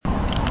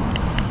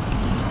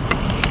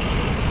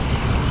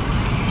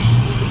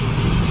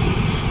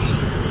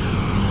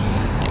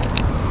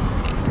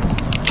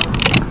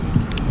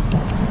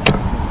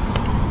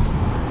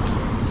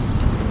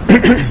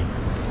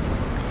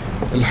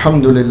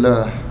الحمد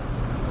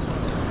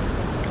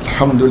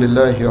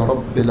لله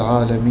رب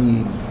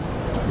العالمين،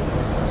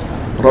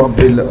 رب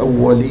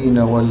الأولين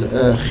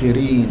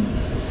والآخرين.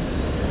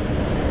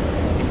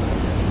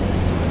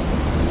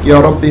 يا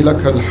رب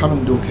لك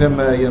الحمد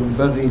كما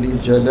ينبغي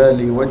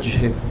لجلال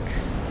وجهك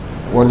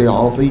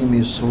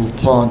ولعظيم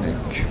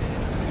سلطانك،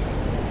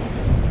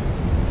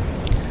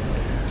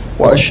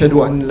 وأشهد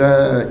أن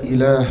لا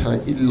إله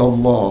إلا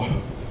الله،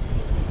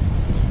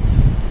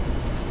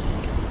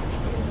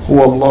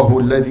 هو الله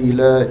الذي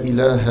لا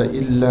إله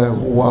إلا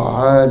هو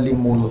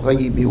عالم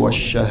الغيب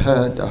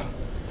والشهادة،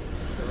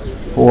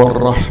 هو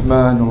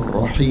الرحمن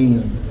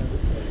الرحيم،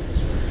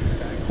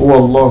 هو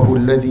الله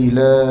الذي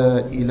لا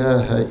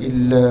إله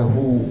إلا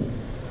هو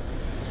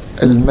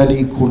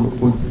الملك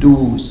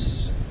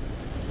القدوس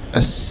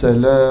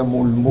السلام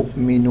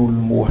المؤمن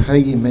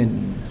المهيمن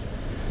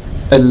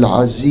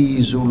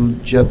العزيز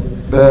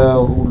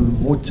الجبار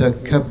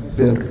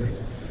المتكبر،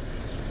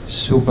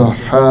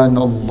 سبحان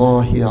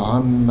الله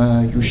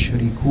عما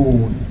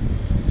يشركون.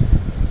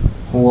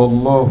 هو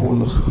الله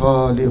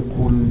الخالق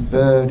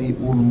البارئ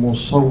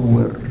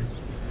المصور،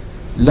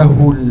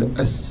 له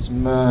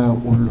الأسماء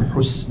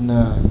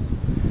الحسنى،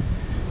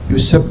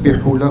 يسبح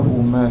له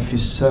ما في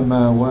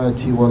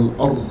السماوات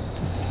والأرض،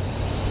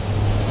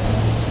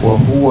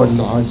 وهو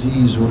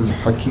العزيز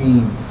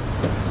الحكيم.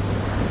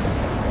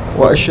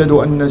 وأشهد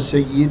أن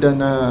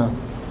سيدنا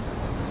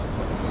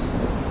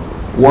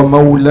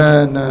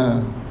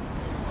ومولانا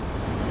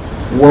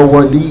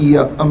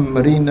وولي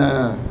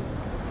أمرنا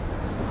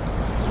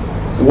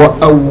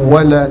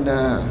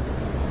وأولنا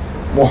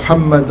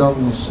محمدا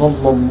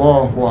صلى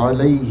الله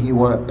عليه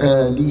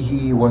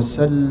وآله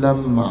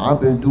وسلم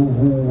عبده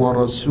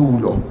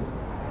ورسوله.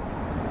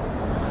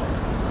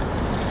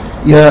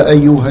 يا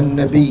أيها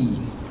النبي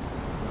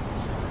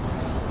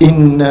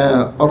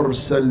إنا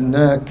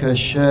أرسلناك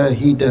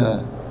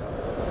شاهدا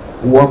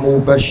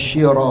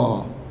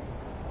ومبشرا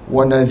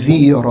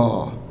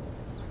ونذيرا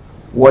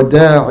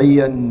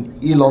وداعيا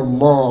إلى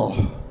الله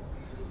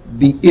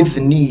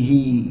بإذنه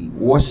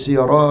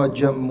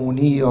وسراجا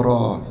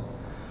منيرا،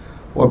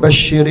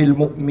 وبشر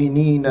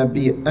المؤمنين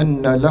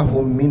بأن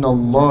لهم من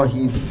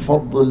الله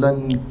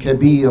فضلا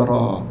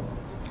كبيرا،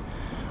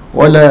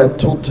 ولا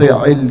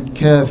تطع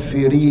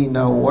الكافرين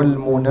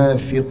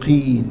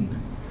والمنافقين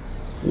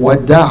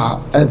ودع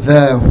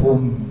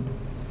أذاهم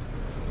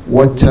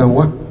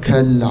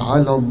وتوكل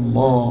على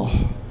الله،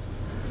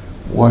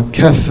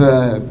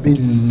 وكفى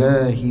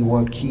بالله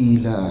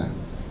وكيلا.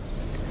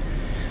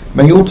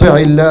 من يطع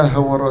الله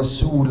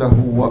ورسوله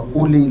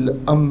وأولي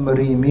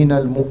الأمر من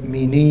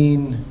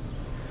المؤمنين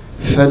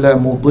فلا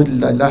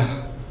مضل له،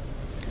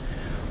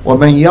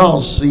 ومن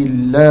يعص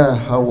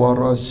الله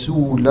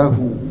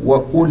ورسوله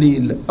وأولي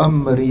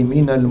الأمر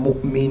من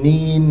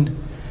المؤمنين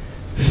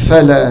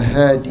فلا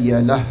هادي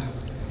له.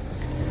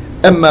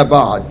 أما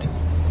بعد.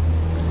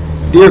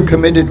 Dear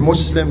committed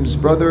Muslims,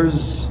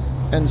 brothers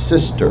and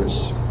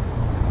sisters,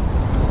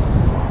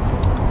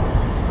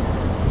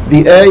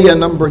 the ayah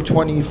number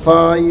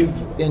 25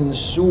 in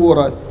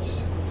Surah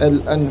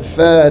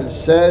Al-Anfal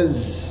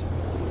says,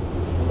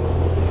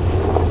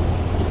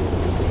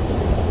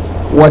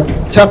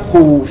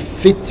 وَاتَّقُوا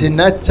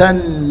فِتْنَةً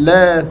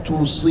لَا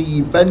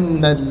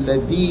تُصِيبَنَّ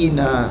الَّذِينَ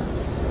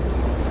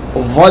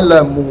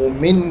ظَلَمُوا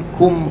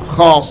مِنْكُمْ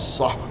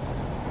خَاصَّةً.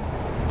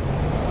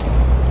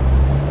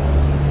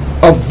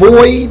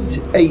 Avoid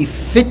a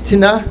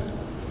fitna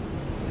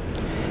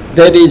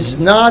that is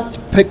not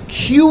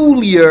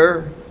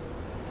peculiar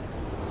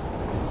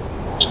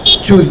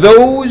to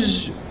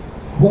those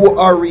who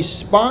are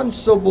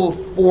responsible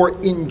for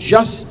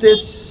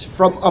injustice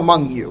from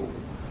among you.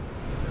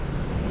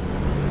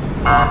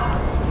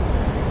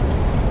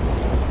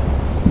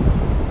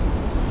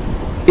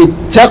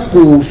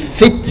 اتقوا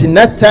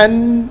فتنة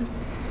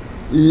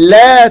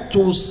لا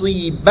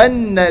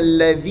تصيبن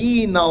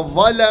الذين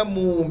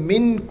ظلموا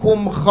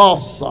منكم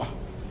خاصة.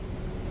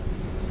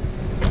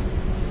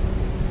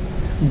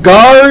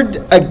 Guard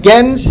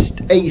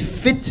against a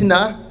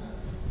fitna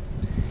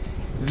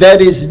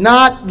that is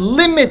not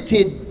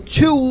limited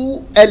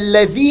to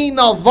الذين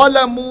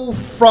ظلموا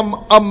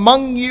from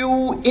among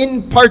you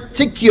in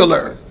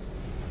particular.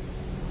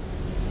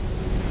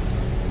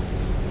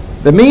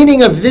 The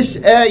meaning of this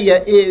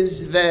ayah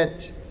is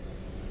that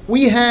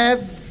we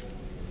have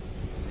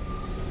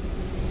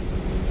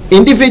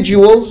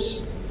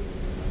individuals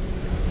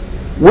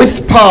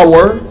with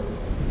power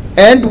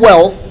and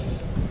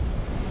wealth.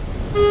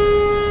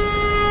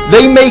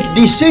 They make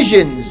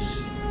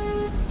decisions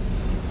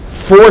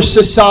for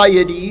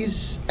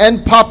societies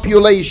and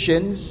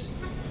populations,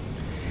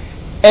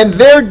 and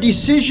their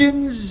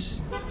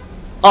decisions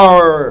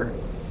are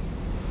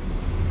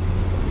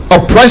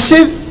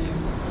oppressive,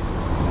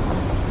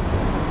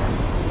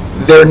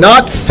 they're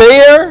not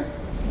fair,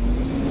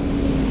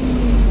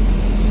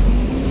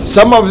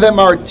 some of them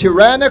are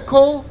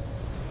tyrannical,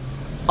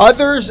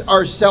 others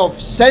are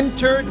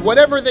self-centered.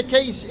 Whatever the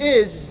case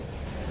is,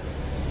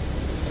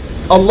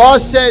 Allah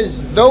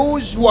says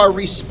those who are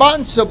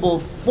responsible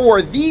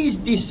for these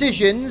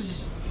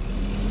decisions,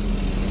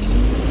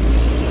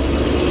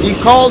 He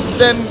calls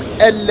them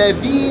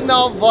الَّذِينَ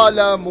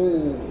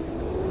ظَلَمُوا.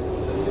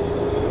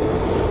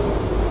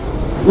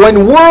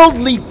 When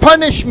worldly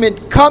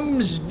punishment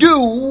comes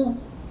due,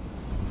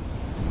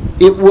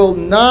 it will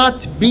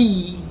not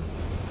be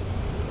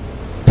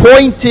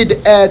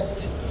pointed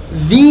at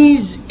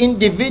these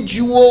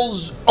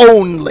individuals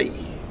only.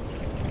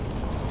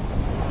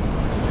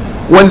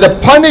 When the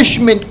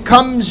punishment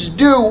comes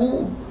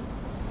due,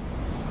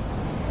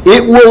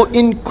 it will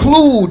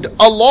include,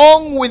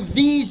 along with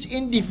these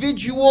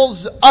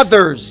individuals,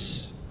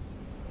 others,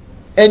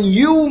 and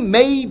you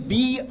may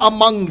be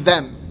among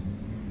them.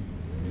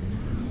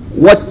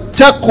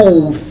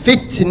 وَاتَّقُوا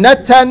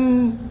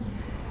فِتْنَةً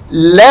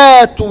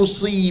لَا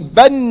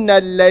تُصِيبَنَّ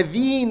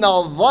الَّذِينَ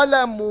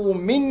ظَلَمُوا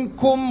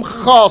مِنْكُمْ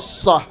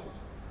خَاصَّةً.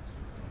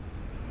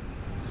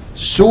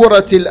 Surah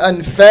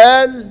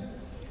Al-Anfal,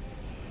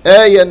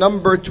 ayah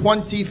number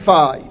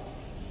 25.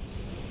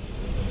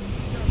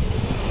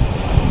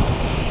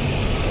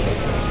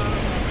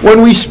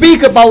 When we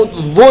speak about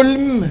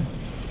dhulm,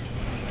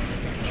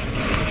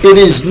 it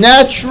is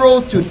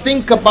natural to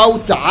think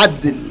about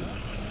adl.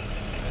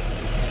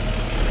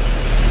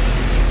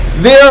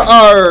 There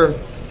are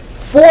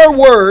 4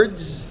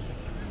 words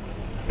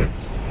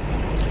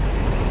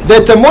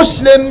that the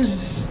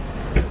Muslims,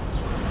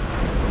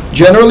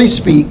 generally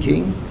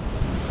speaking,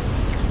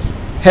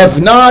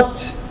 have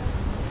not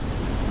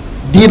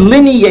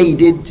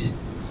delineated,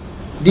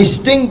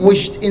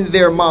 distinguished in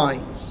their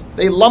minds.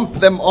 They lump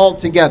them all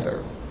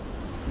together.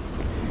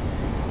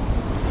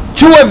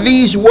 2 of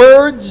these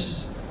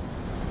words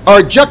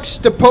are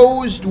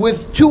juxtaposed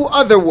with 2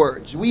 other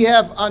words. We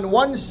have on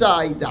one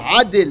side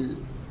adl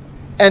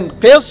and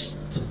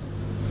qist.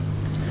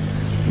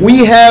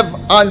 We have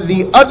on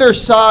the other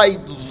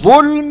side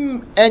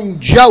dhulm and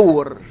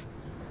jawr.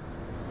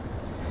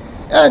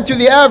 And to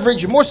the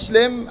average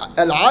Muslim,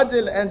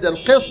 al-adl and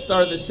al-qist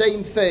are the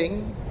same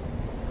thing.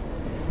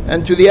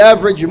 And to the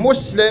average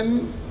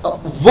Muslim,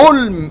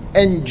 dhulm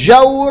and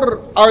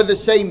jawr are the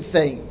same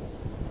thing.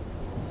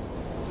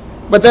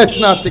 But that's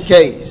not the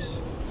case.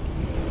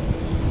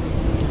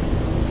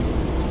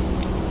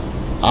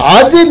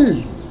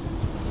 Adl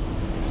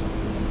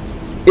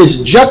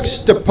is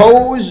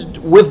juxtaposed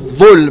with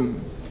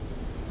dhulm.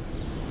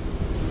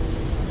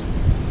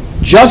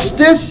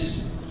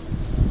 Justice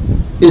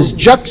is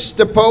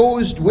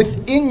juxtaposed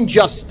with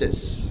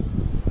injustice.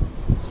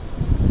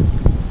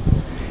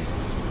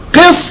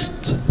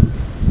 Qist,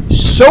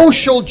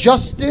 social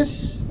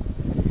justice,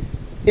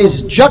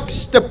 is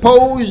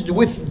juxtaposed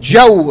with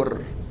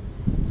jawr,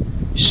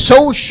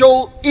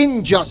 social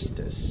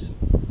injustice.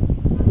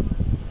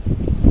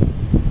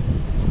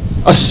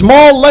 A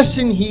small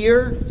lesson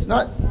here, it's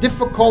not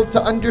difficult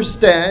to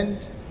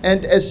understand,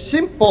 and as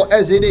simple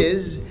as it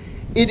is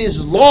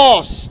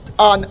lost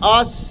on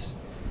us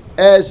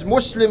as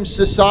Muslim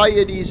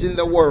societies in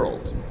the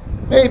world.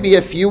 Maybe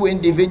a few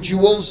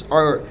individuals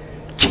are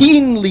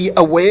keenly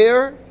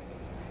aware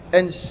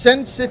and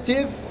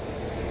sensitive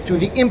to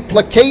the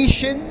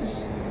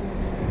implications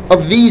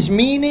of these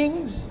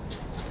meanings,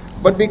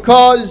 but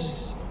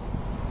because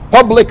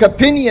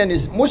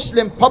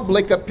Muslim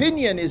public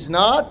opinion is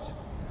not,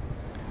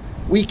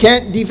 we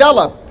can't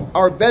develop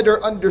our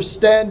better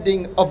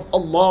understanding of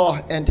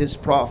Allah and His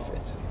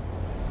Prophet.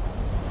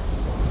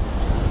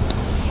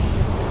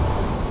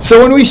 So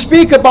when we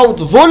speak about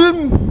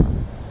dhulm,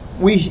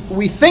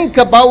 we think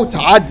about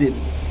adl,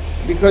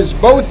 because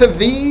both of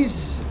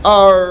these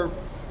are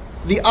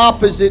the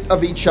opposite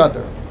of each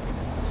other.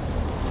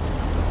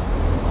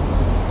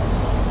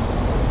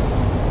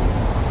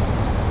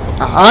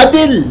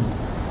 Adl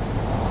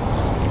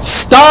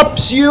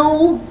stops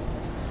you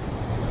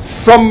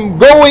from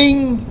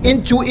going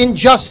into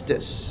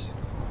injustice,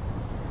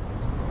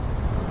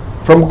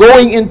 from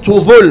going into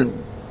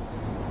dhulm.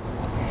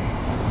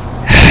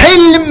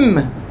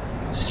 Hilm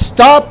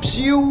stops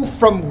you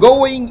from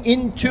going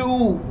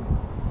into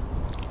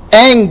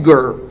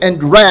anger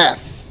and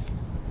wrath,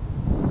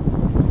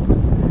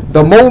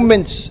 the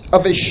moments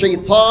of a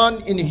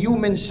shaitan in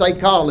human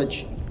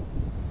psychology.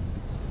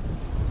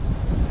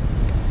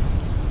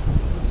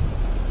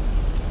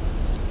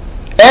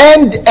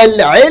 And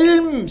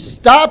al-ilm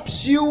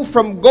stops you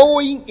from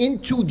going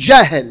into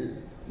jahl.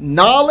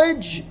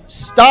 Knowledge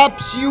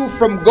stops you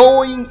from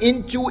going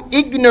into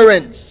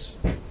ignorance.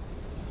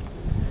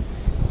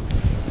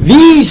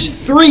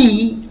 These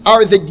 3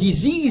 are the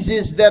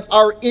diseases that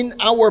are in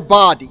our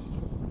body: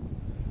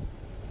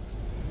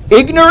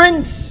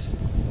 ignorance,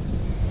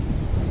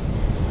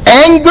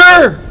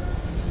 anger,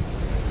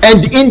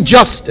 and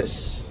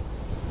injustice.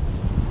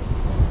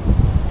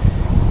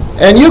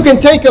 And you can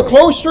take a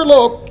closer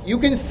look, you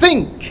can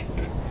think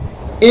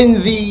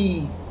in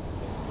the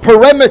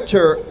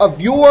perimeter of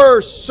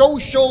your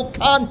social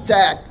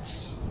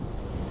contacts,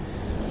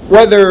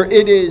 whether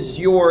it is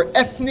your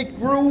ethnic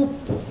group,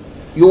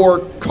 your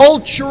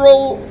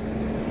cultural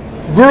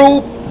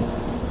group,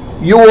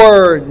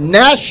 your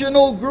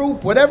national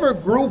group, whatever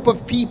group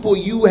of people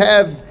you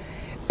have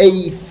a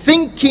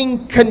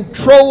thinking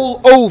control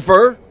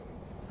over,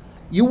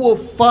 you will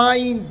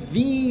find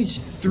these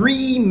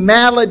three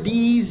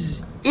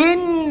maladies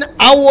in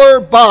our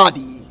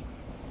body.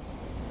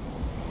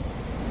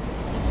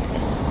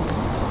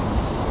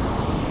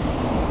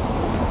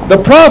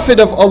 The Prophet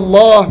of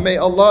Allah, may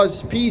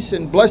Allah's peace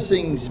and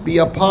blessings be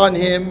upon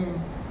him,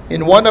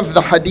 in one of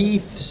the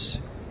hadiths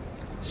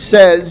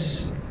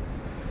says,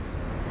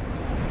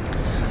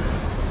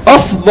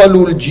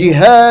 أفضل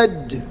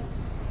الجهاد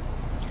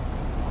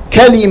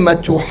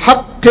كلمة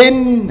حق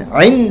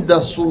عند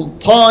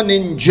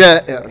سلطان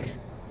جائر.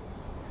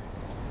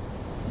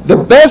 The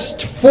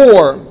best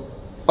form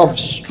of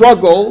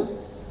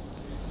struggle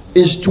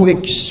is to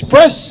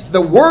express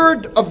the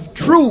word of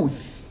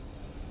truth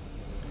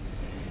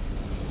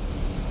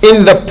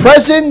in the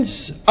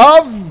presence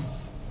of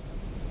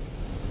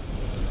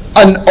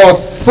an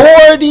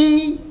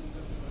authority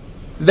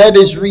that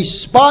is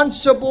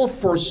responsible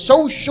for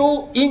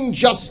social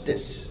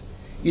injustice.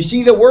 You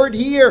see the word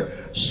here,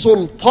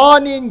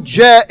 Sultanin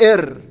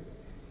Jair.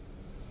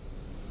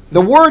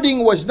 The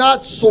wording was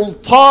not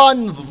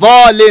Sultan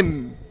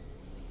Zalim.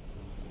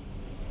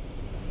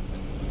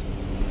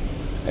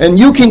 And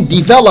you can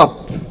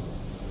develop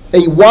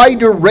a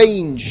wider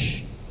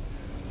range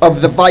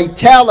of the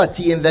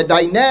vitality and the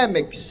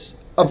dynamics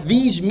of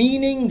these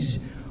meanings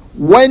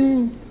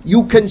when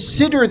you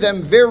consider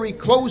them very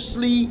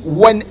closely,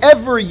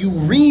 whenever you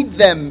read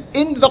them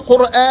in the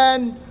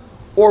Quran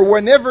or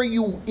whenever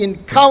you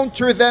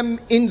encounter them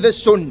in the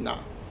Sunnah.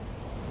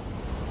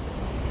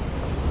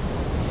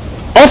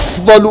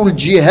 أفضل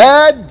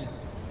الجهاد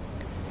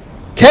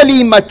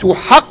كلمة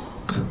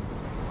حق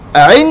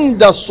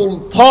عند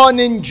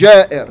سلطان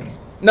جائر.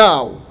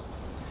 Now,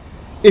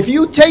 if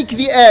you take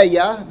the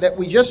ayah that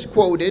we just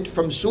quoted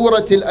from Surah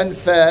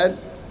Al-Anfal,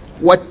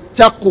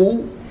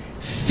 وَاتَّقُوا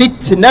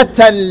فِتْنَةً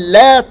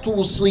لَا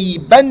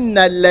تُصِيبَنَّ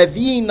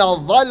الَّذِينَ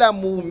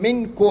ظَلَمُوا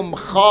مِنْكُمْ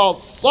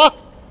خَاصَّةً,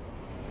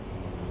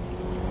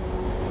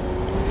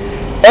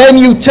 and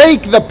you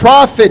take the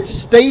Prophet's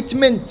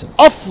statement,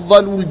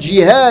 أفضل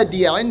الجهاد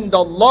عند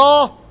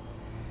الله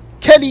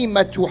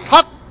كلمة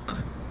حق.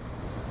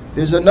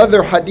 There's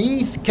another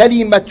hadith,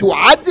 كلمة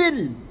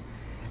عدل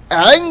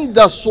عند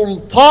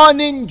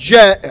سلطان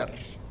جائر.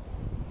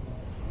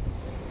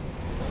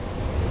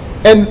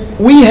 And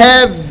we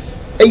have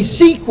a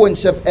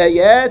sequence of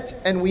ayat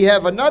and we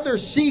have another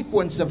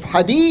sequence of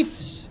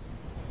hadiths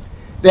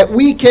that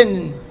we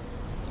can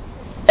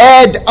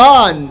add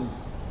on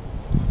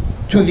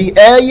to the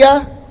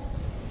ayah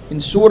in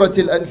Surah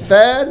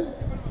Al-Anfal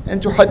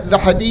and to the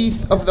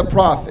hadith of the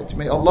Prophet.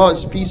 May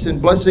Allah's peace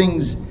and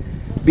blessings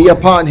be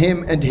upon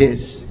him and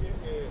his.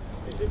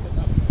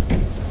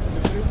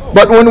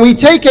 But when we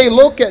take a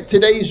look at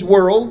today's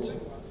world,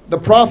 the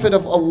Prophet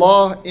of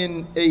Allah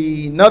in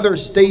another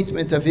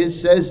statement of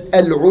his says,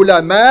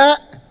 Al-ulama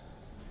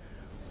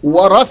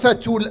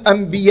warathatul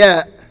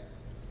anbiya.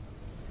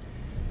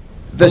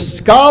 The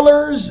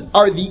scholars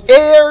are the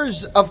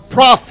heirs of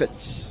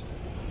prophets.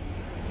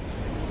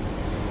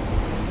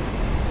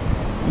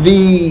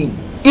 The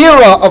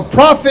era of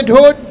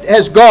prophethood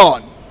has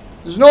gone.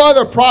 There's no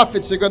other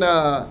prophets that are going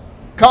to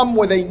come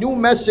with a new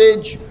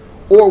message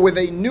or with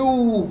a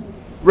new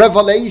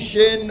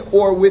revelation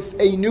or with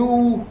a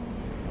new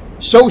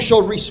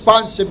social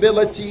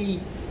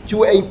responsibility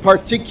to a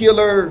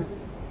particular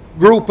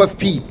group of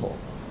people.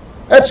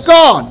 That's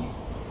gone.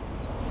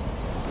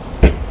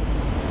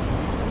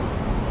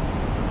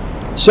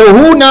 So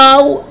who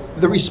now,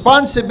 the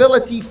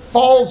responsibility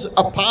falls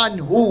upon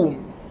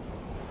whom?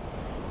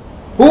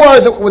 Who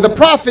are the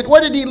Prophet,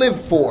 what did he live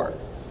for?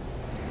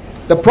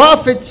 The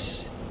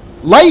Prophet's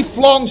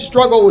lifelong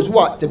struggle was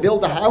what? To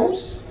build a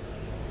house?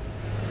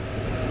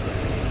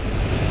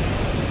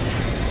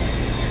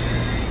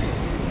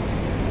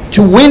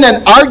 To win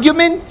an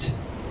argument?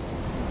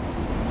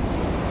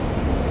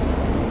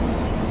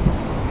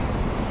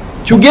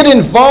 To get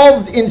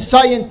involved in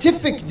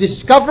scientific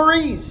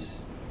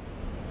discoveries?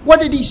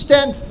 What did he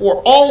stand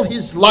for all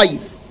his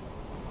life?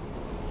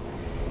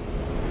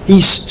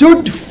 He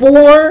stood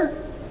for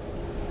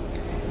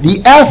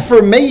the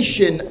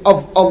affirmation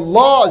of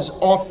Allah's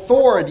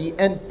authority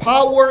and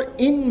power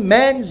in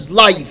man's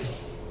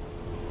life.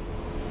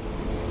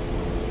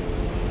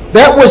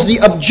 That was the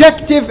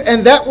objective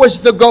and that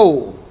was the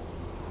goal.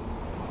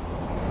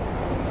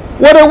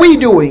 What are we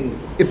doing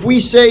if we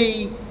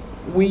say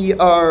we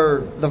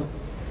are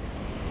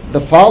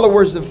the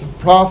followers of the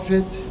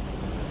Prophet?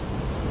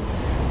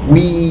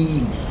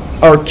 We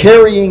are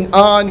carrying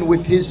on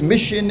with his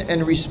mission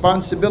and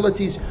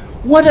responsibilities.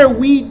 What are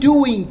we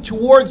doing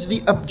towards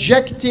the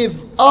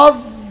objective of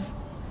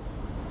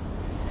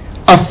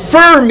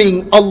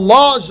affirming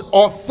Allah's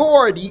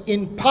authority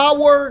in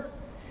power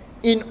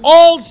in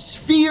all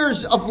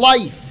spheres of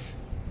life?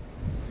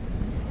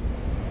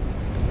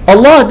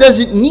 Allah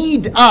doesn't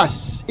need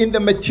us in the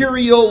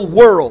material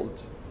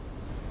world.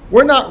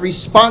 We're not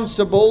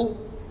responsible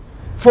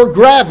for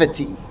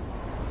gravity.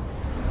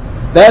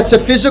 That's a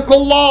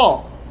physical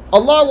law.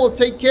 Allah will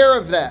take care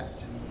of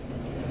that.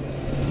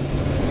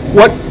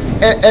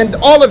 And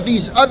all of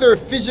these other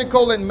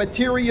physical and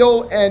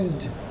material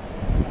and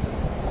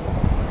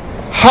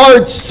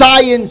hard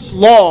science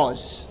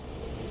laws,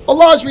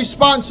 Allah is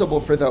responsible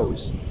for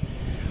those.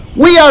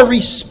 We are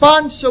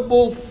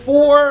responsible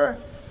for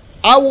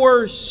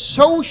our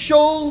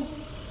social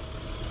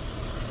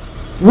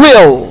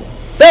will.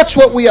 That's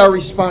what we are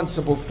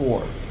responsible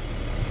for.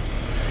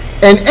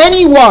 And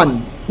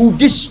anyone who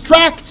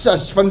distracts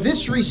us from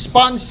this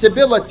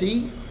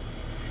responsibility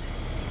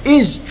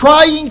is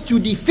trying to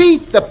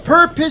defeat the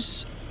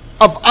purpose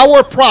of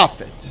our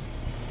Prophet.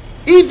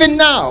 Even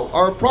now,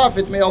 our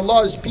Prophet, may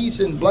Allah's peace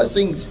and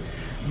blessings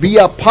be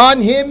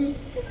upon him,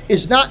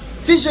 is not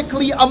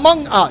physically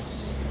among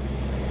us.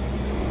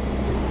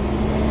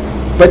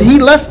 But he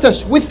left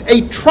us with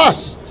a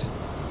trust.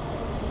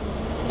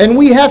 And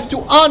we have to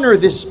honor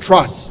this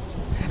trust.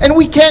 And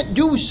we can't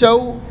do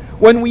so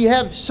when we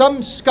have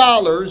some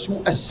scholars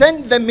who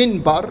ascend the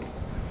minbar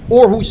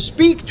or who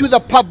speak to the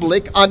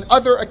public on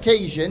other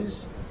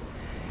occasions,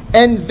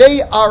 and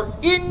they are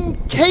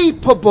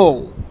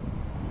incapable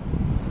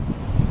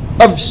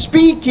of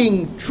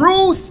speaking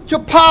truth to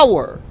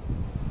power,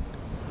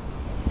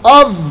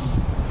 of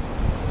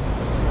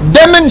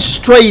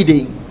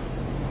demonstrating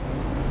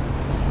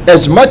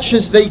as much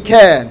as they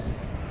can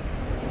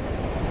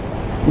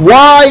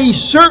why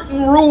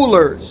certain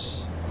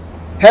rulers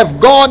have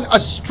gone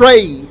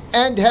astray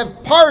and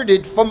have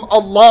parted from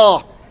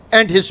Allah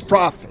and His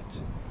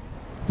Prophet.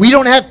 We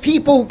don't have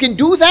people who can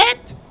do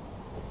that?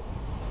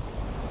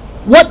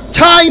 What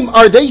time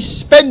are they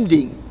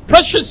spending?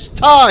 Precious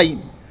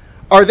time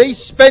are they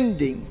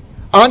spending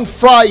on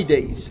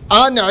Fridays,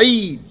 on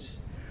Eids,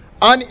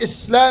 on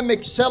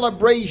Islamic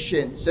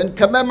celebrations and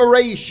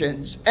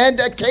commemorations and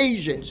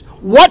occasions?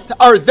 What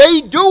are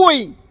they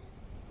doing?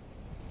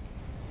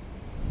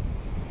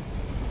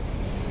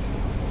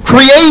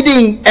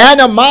 Creating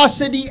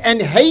animosity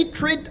and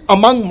hatred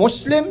among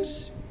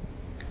Muslims?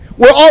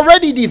 We're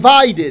already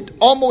divided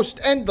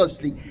almost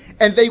endlessly,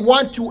 and they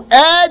want to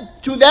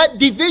add to that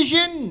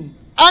division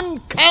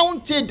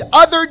uncounted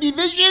other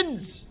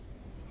divisions.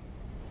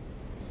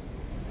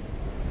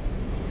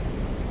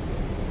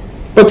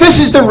 But this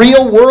is the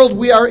real world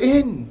we are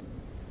in.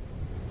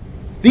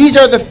 These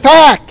are the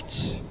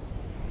facts.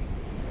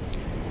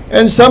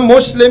 And some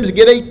Muslims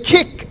get a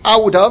kick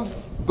out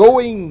of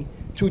going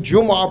to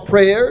Jumu'ah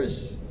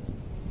prayers.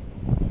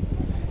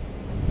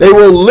 They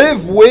will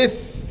live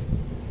with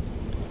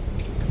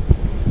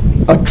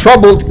a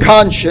troubled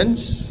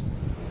conscience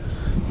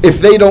if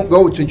they don't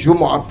go to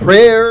Jumu'ah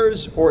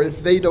prayers, or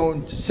if they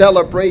don't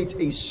celebrate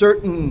a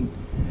certain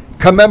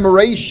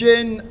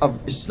commemoration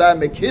of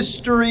Islamic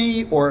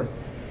history, or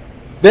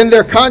then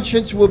their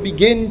conscience will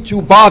begin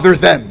to bother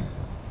them.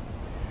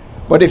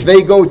 But if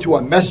they go to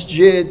a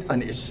masjid,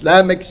 an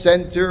Islamic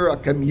center, a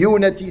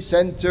community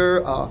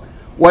center,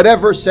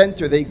 whatever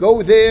center, they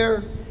go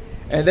there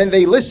and then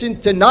they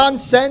listen to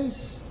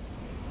nonsense,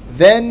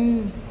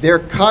 then their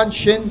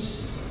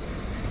conscience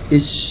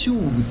is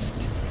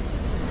soothed.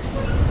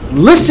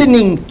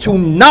 Listening to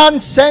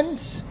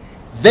nonsense,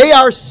 they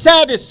are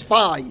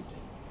satisfied.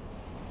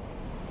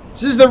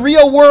 This is the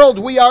real world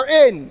we are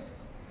in.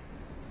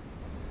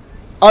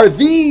 Are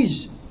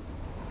these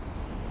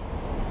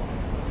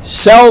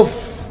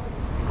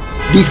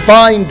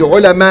self-defined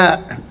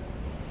ulama?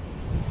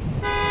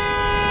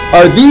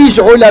 Are these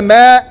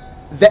ulama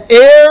the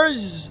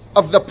heirs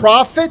of the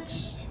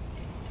prophets?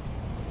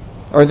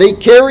 Are they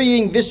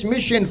carrying this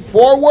mission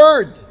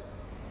forward?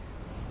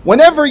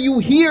 Whenever you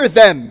hear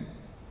them,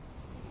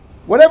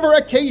 whatever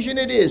occasion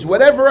it is,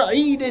 whatever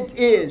Eid it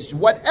is,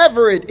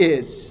 whatever it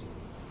is,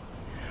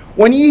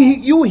 when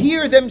you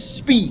hear them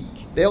speak,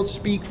 they'll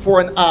speak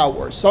for an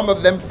hour, some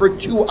of them for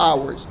 2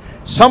 hours,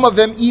 some of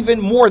them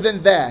even more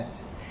than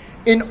that.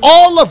 In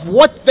all of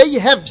what they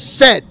have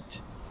said,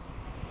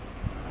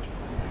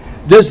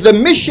 does the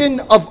mission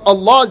of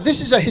Allah,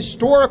 this is a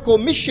historical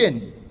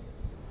mission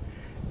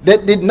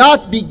that did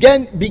not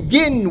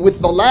begin with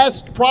the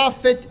last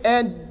prophet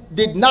and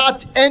did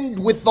not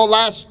end with the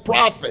last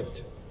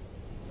prophet.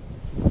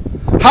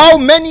 How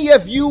many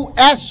of you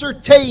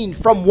ascertain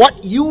from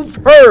what you've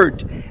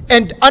heard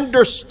and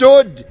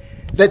understood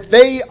that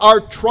they are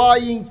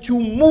trying to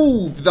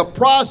move the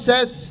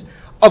process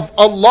of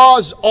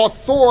Allah's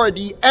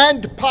authority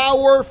and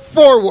power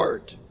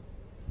forward?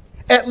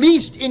 At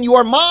least in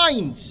your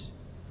minds.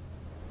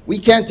 We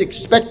can't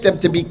expect them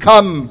to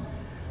become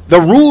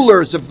the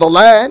rulers of the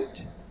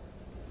land,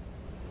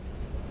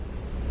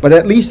 but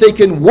at least they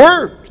can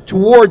work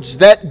towards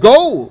that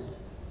goal.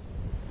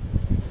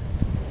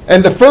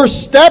 And the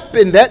first step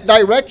in that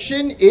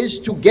direction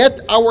is to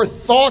get our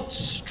thoughts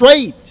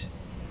straight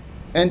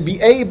and be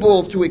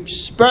able to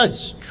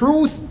express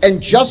truth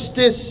and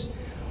justice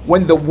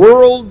when the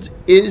world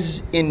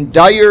is in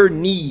dire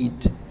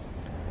need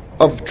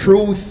of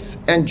truth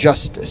and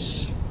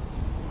justice.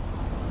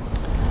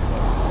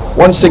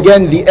 Once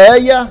again, the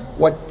ayah,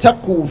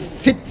 وَاتَّقُوا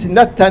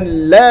فِتْنَةً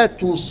لَا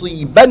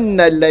تُصِيبَنَّ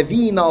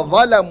الَّذِينَ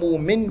ظَلَمُوا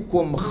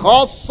مِنْكُمْ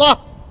خَاصَّةً.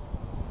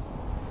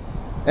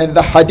 And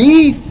the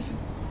hadith,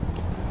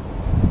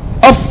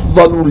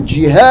 أفضل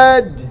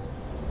الجهاد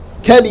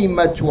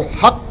كلمة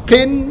حق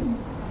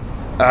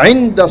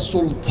عند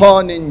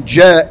سلطان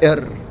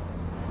جائر.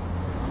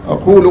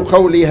 أقول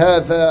قولي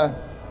هذا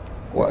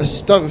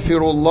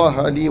وأستغفر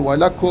الله لي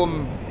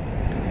ولكم.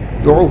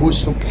 ادعوه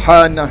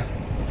سبحانه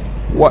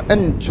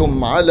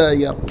وأنتم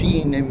على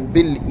يقين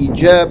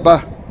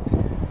بالإجابة،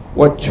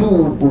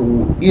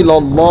 وتوبوا إلى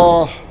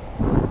الله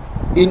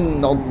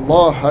إن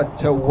الله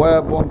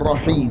تواب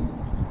رحيم.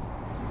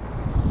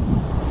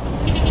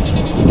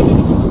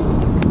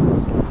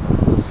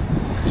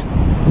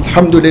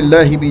 الحمد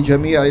لله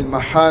بجميع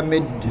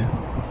المحامد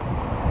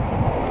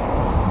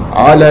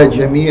على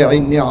جميع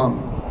النعم،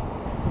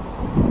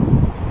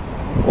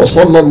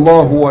 وصلى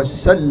الله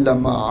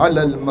وسلم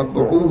على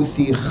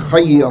المبعوث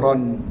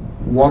خيرا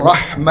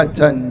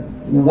ورحمة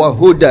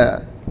وهدى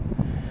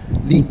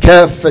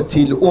لكافة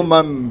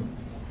الأمم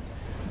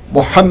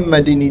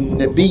محمد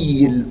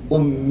النبي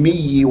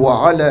الأمي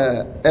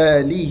وعلى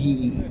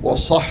آله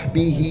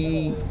وصحبه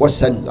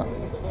وسلم.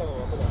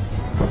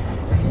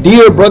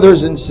 Dear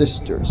brothers and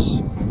sisters,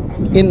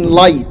 in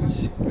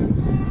light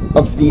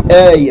of the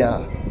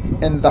ayah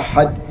and the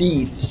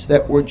hadiths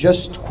that were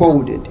just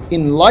quoted,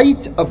 in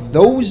light of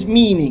those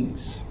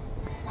meanings,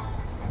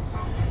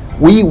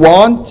 we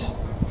want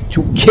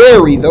to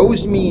carry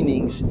those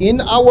meanings in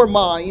our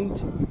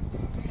mind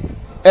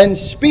and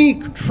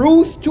speak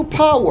truth to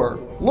power.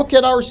 Look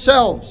at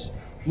ourselves.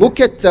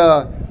 Look at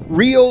the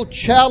real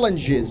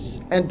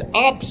challenges and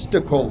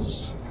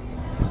obstacles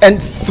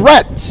and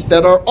threats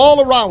that are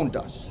all around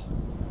us.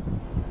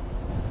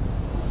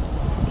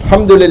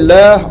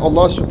 Alhamdulillah,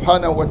 Allah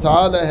subhanahu wa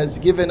ta'ala has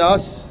given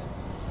us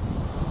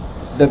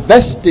the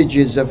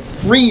vestiges of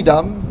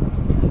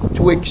freedom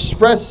to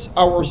express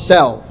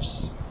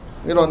ourselves.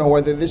 We don't know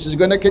whether this is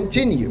going to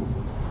continue,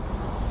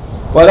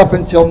 but up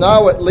until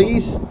now at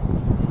least,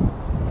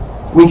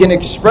 we can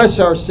express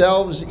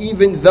ourselves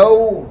even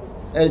though,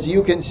 as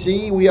you can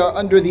see, we are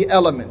under the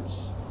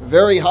elements.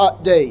 Very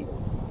hot day.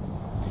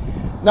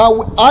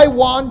 Now, I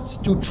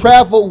want to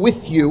travel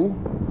with you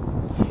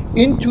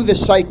into the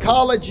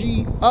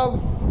psychology of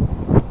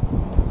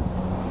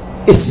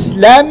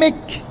Islamic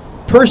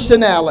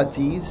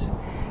personalities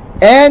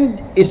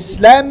and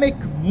Islamic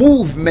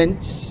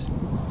movements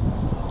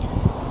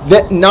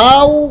that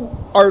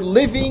now are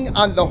living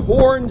on the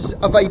horns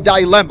of a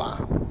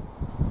dilemma.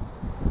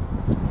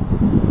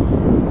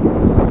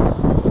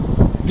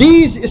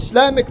 These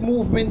Islamic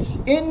movements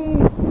in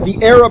the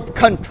Arab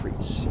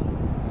countries,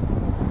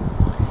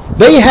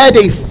 they had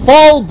a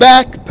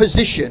fallback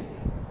position.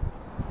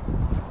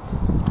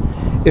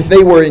 If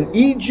they were in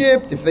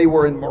Egypt, if they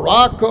were in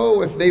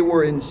Morocco, if they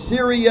were in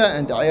Syria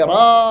and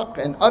Iraq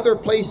and other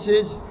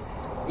places,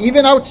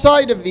 even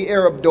outside of the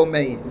Arab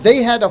domain,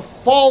 they had a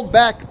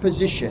fallback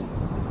position.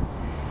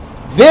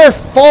 Their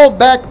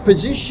fallback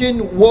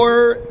position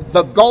were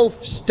the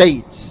Gulf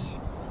states.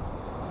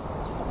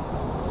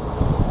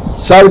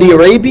 Saudi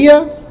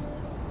Arabia,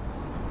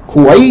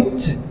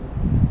 Kuwait,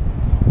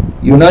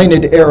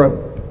 United Arab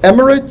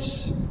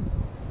Emirates,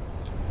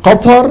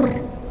 Qatar,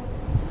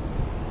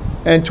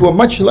 and to a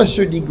much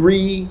lesser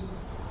degree,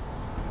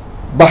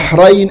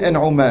 Bahrain and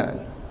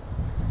Oman.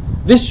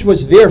 This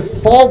was their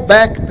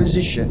fallback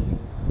position.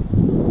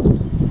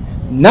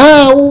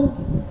 Now,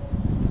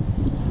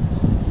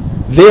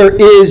 there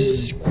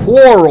is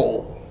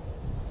quarrel.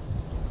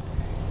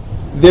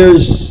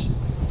 There's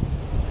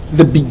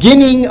the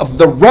beginning of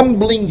the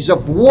rumblings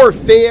of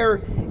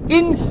warfare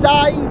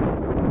inside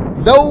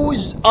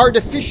those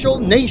artificial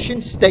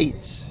nation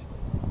states.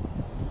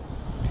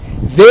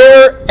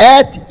 They're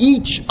at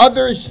each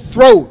other's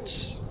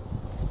throats.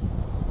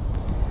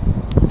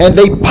 And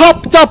they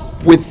popped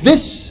up with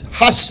this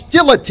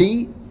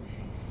hostility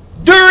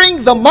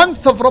during the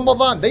month of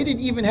Ramadan. They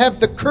didn't even have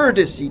the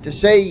courtesy to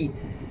say,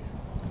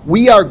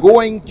 we are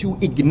going to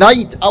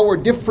ignite our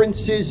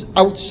differences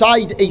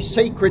outside a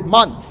sacred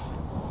month.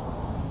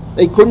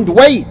 They couldn't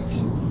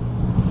wait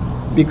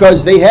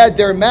because they had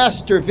their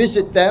master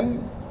visit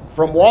them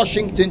from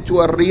Washington to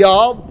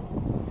Riyadh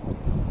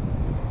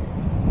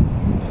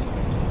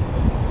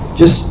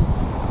just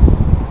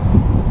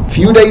a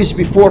few days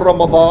before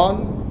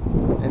Ramadan.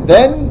 And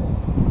then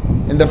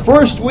in the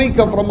first week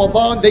of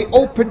Ramadan, they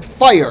opened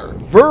fire,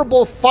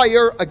 verbal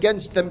fire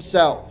against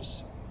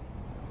themselves.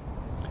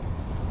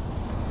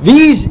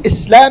 These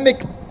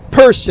Islamic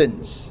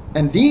persons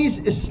and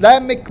these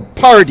Islamic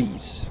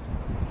parties,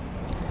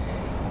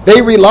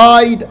 they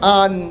relied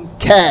on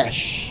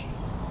cash,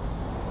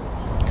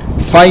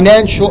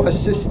 financial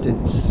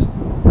assistance,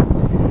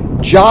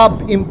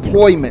 job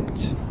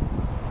employment,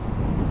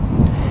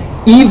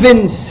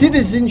 even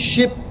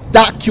citizenship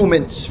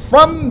documents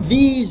from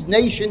these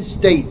nation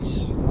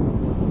states.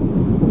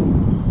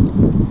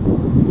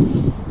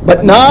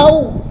 But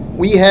now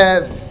we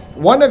have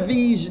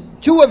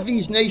two of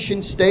these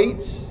nation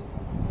states,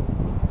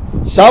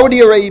 Saudi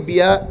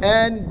Arabia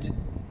and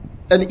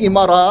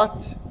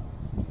Al-Emirat,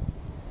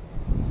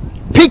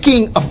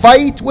 picking a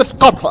fight with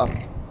Qatar.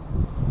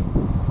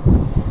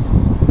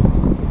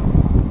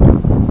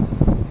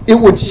 it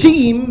would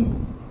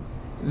seem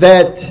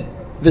that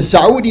the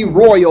Saudi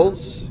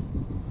royals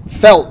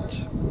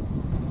felt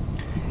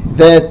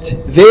that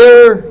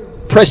their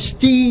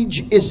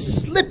prestige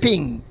is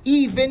slipping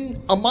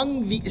even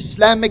among the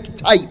Islamic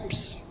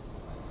types.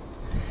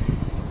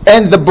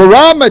 And the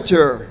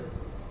barometer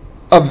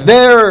of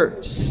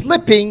their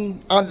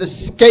slipping on the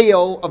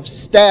scale of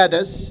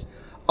status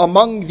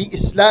among the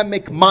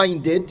Islamic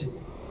minded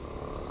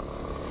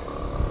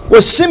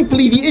was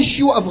simply the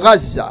issue of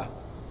Gaza.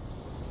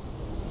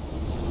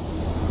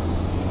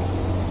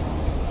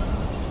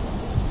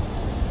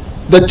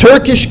 The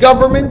Turkish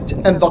government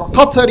and the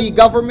Qatari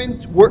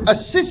government were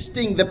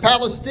assisting the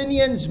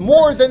Palestinians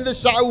more than the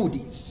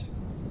Saudis.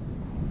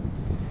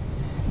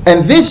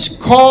 And this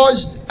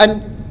caused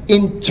an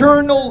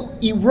internal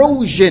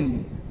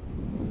erosion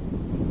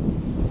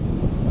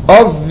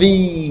of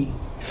the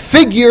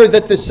figure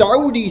that the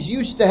Saudis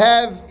used to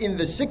have in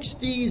the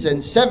 60s and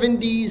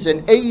 70s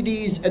and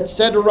 80s,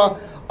 etc.,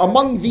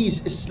 among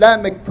these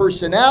Islamic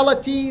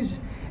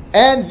personalities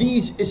and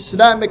these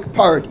Islamic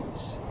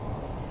parties.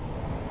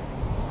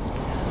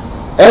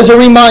 As a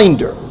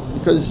reminder,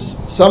 because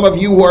some of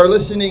you who are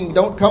listening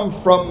don't come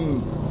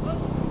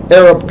from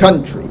Arab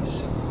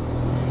countries,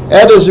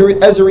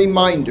 as a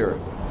reminder,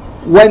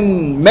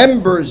 when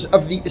members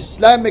of the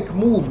Islamic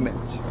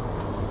movement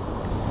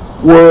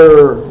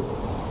were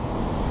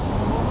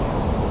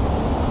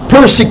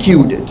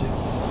persecuted,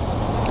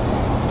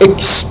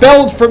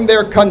 expelled from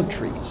their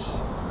countries,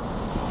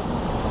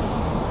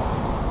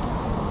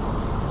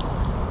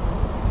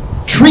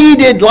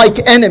 treated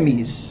like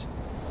enemies,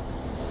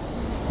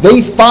 they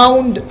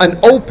found an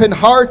open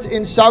heart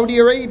in Saudi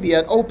Arabia,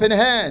 an open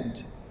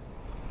hand.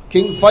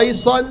 King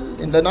Faisal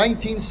in the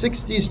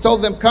 1960s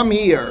told them, "Come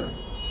here.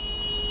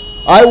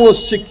 I will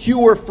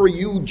secure for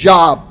you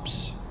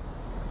jobs.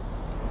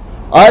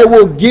 I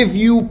will give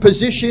you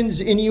positions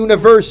in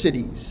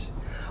universities.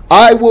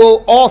 I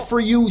will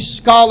offer you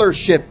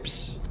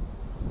scholarships.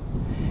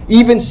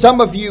 Even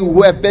some of you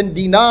who have been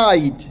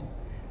denied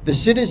the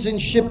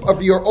citizenship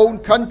of your own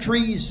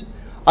countries,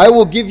 I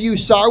will give you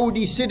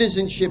Saudi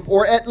citizenship,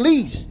 or at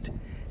least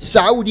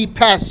Saudi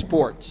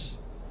passports."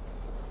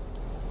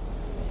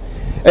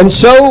 And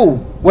so,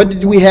 what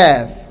did we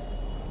have?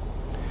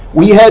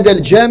 We had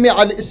Al-Jami'a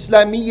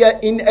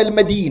Al-Islamiyya in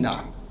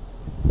Al-Madinah.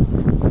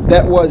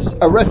 That was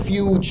a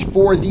refuge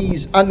for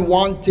these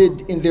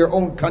unwanted in their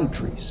own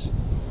countries.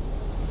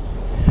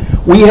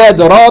 We had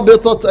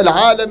Rabitat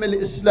Al-Alam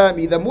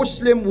Al-Islami, the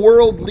Muslim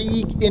World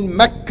League in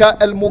Mecca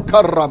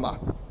Al-Mukarramah,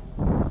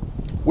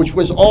 which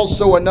was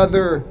also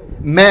another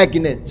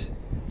magnet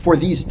for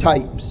these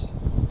types.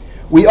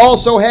 We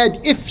also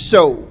had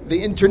IFSO,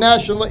 the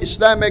International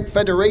Islamic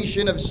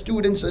Federation of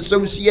Students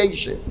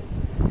Association,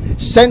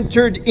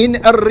 centered in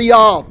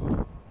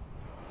Riyadh.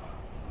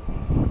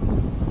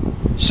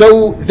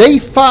 So they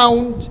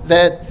found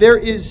that there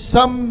is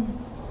some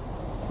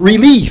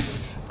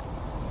relief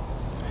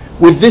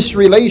with this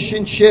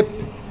relationship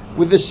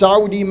with the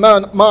Saudi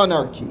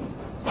monarchy.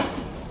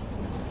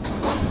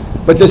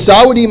 But the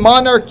Saudi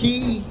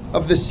monarchy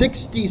of the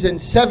 60s and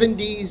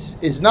 70s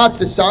is not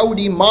the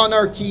Saudi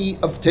monarchy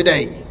of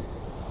today.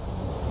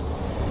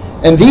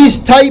 And these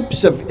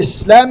types of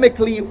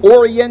Islamically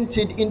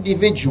oriented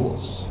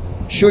individuals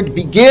should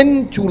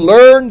begin to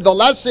learn the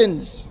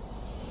lessons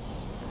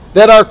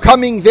that are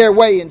coming their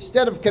way,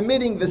 instead of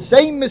committing the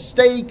same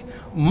mistake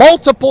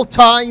multiple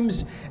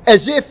times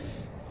as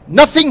if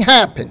nothing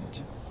happened.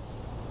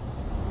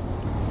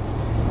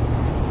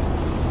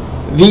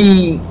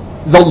 The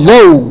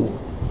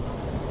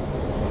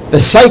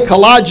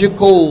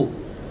psychological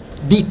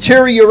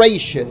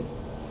deterioration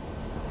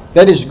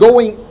that is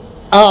going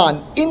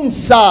on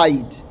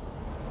inside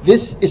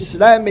this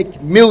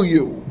Islamic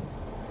milieu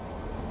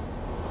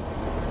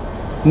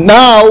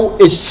now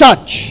is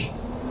such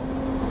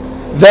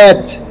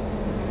that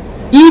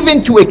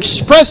even to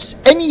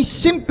express any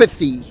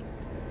sympathy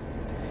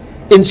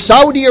in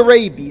Saudi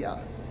Arabia,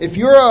 if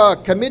you're a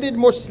committed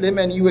Muslim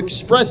and you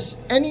express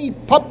any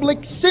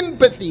public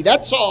sympathy,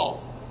 that's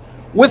all,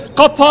 with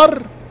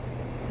Qatar,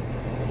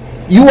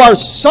 you are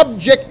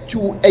subject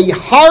to a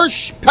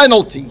harsh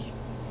penalty.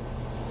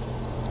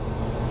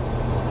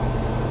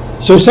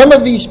 So some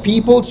of these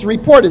people, it's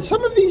reported,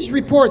 some of these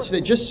reports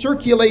that just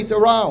circulate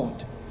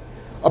around.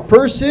 A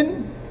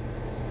person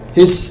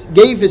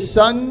gave his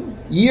son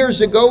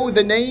years ago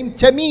the name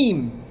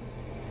Tamim.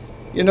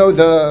 You know,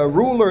 the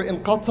ruler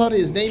in Qatar,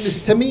 his name is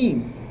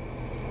Tamim.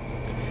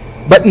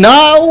 But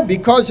now,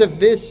 because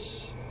of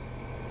this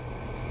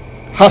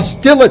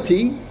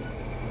hostility,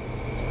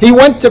 he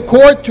went to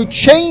court to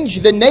change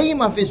the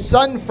name of his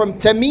son from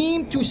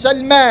Tamim to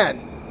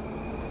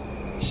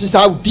Salman. This is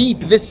how deep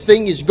this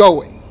thing is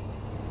going.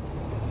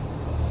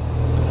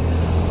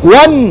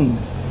 One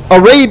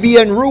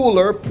Arabian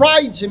ruler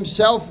prides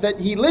himself that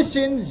he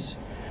listens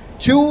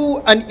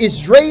to an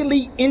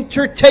Israeli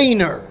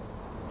entertainer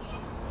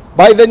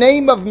by the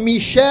name of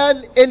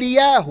Michel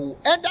Eliyahu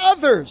and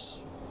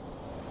others.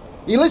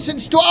 He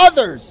listens to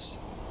others.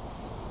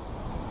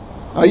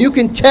 Now you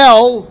can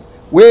tell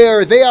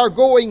where they are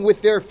going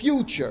with their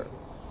future.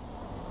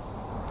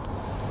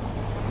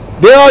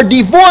 There are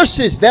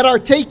divorces that are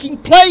taking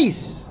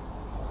place.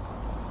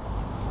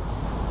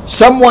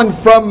 Someone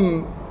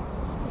from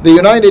the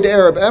United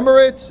Arab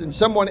Emirates and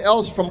someone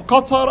else from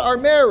Qatar are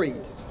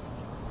married.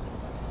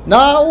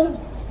 Now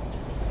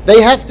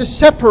they have to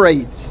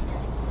separate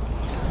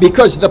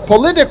because the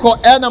political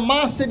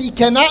animosity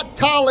cannot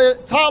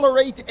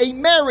tolerate a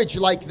marriage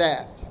like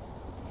that.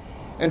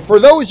 And for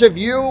those of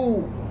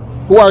you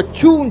who are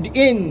tuned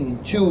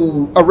in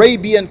to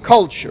Arabian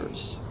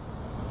cultures,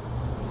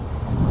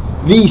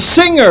 the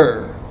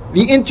singer,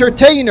 the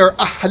entertainer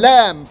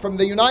Ahlam from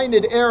the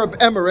United Arab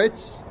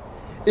Emirates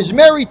is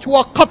married to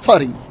a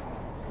Qatari.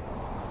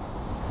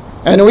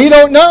 And we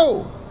don't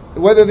know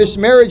whether this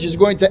marriage is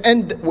going to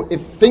end,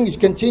 if things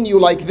continue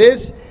like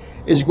this,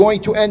 is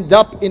going to end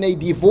up in a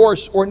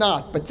divorce or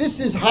not. But this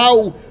is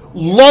how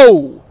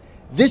low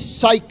this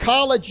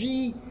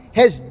psychology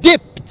has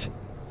dipped.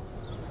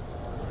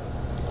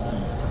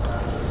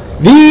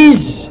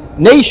 These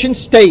nation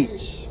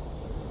states,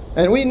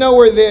 and we know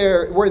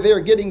where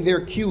they're getting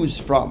their cues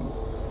from.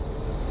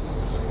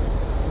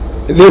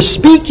 They're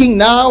speaking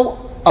now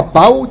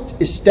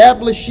about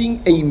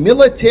establishing a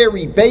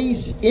military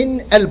base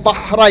in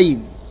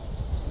Al-Bahrain.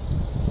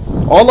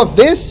 All of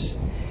this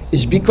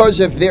is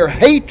because of their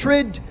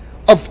hatred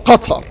of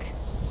Qatar.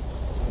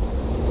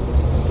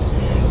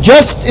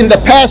 Just in the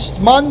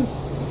past month,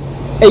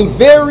 a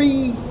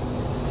very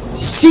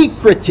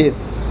secretive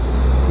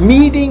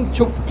meeting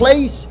took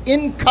place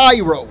in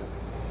Cairo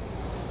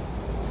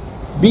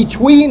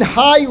between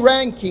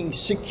high-ranking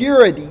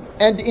security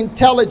and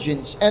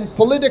intelligence and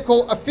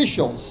political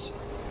officials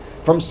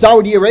from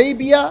Saudi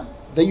Arabia,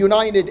 the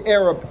United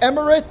Arab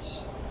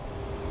Emirates,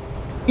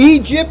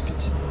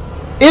 Egypt,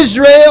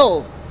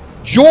 Israel,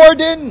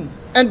 Jordan,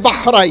 and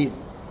Bahrain.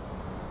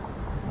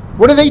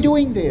 What are they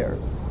doing there?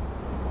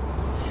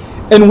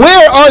 And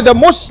where are the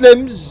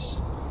Muslims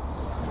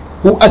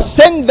who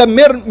ascend the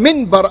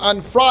minbar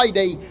on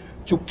Friday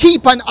to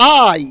keep an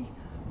eye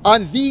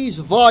on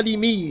these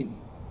zalimeen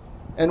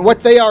and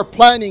what they are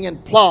planning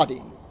and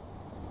plotting?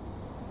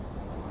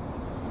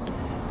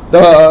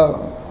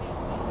 The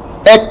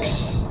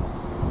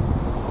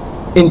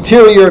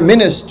ex-interior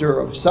minister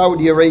of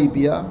Saudi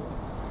Arabia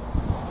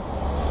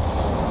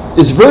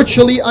is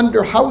virtually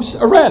under house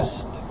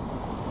arrest.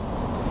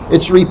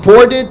 It's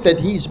reported that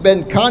he's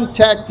been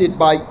contacted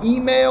by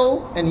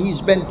email and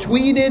he's been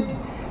tweeted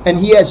and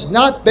he has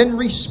not been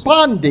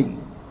responding.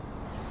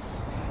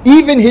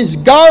 Even his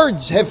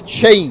guards have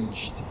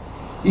changed.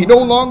 He no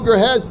longer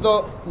has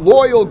the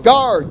loyal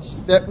guards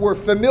that were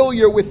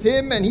familiar with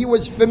him and he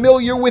was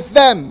familiar with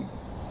them.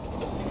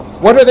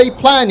 What are they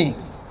planning?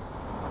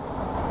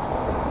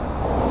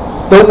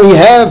 Don't we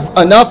have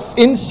enough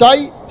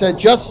insight to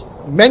just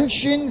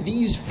mention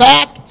these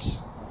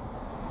facts?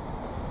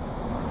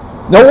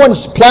 No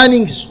one's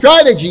planning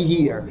strategy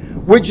here.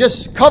 We're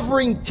just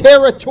covering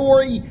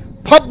territory,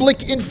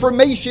 public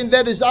information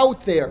that is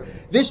out there.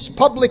 This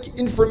public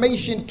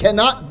information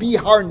cannot be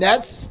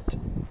harnessed,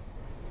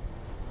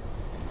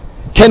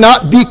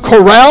 cannot be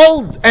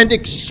corralled and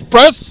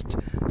expressed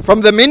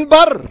from the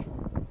minbar.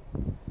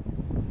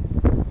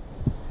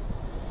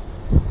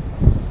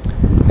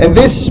 And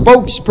this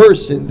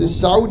spokesperson, this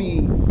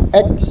Saudi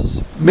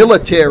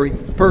ex-military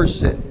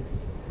person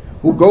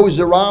who goes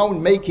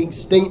around making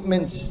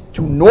statements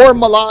to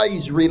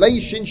normalize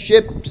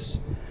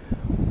relationships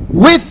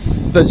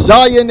with the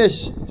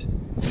Zionist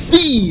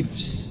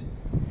thieves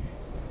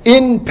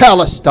in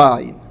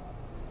Palestine.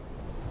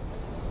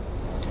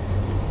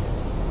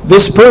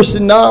 This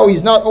person now,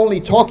 he's not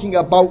only talking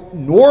about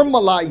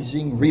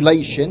normalizing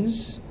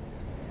relations,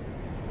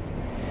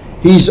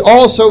 he's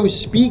also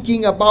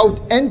speaking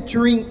about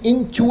entering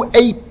into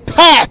a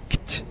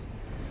pact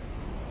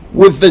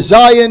with the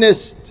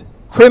Zionist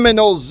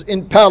criminals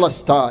in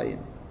Palestine.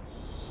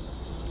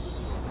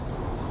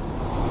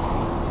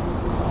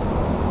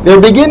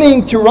 They're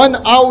beginning to run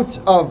out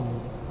of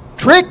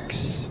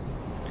tricks,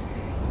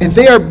 and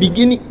they are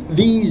beginning,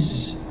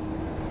 these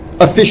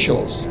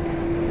officials,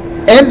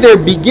 and they're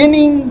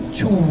beginning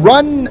to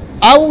run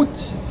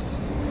out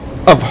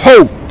of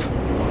hope.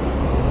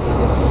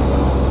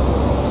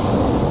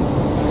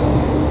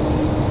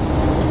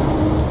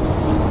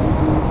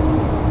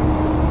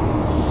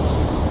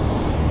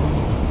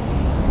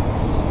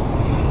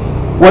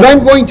 What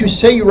I'm going to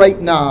say right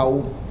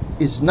now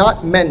is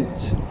not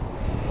meant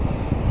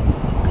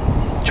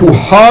to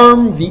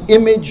harm the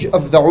image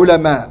of the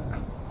ulama.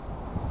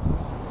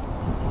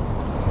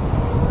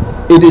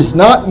 It is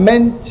not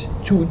meant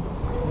to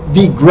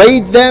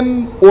degrade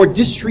them or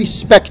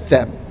disrespect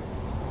them.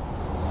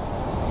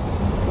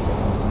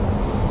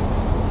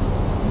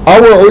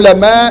 Our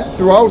ulama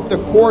throughout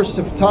the course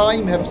of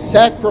time have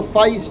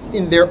sacrificed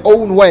in their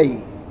own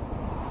way.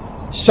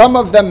 Some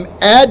of them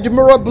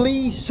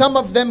admirably, some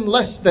of them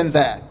less than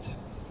that.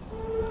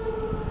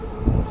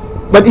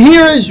 But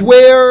here is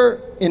where,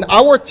 in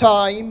our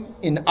time,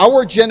 in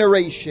our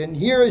generation,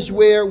 here is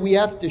where we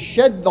have to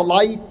shed the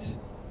light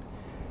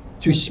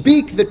to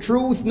speak the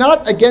truth,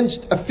 not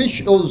against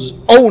officials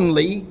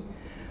only,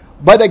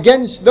 but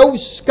against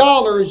those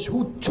scholars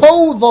who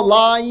toe the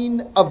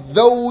line of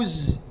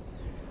those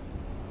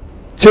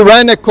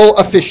tyrannical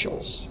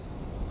officials.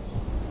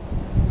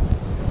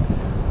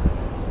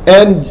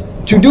 And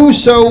to do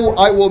so,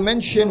 I will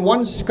mention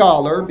one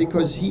scholar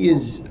because he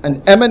is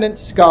an eminent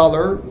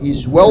scholar.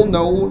 He's well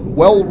known,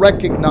 well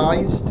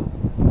recognized,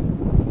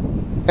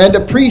 and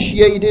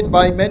appreciated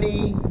by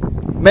many,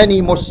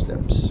 many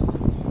Muslims,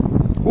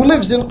 who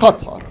lives in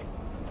Qatar,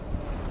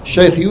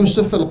 Sheikh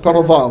Yusuf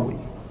al-Qaradawi.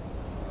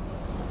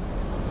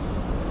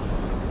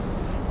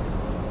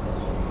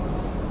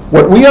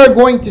 What we are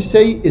going to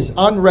say is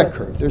on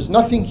record. There's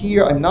nothing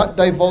here. I'm not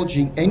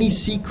divulging any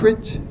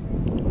secret.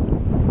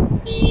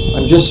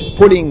 I'm just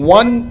putting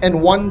one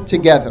and one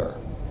together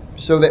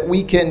so that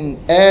we can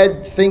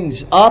add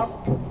things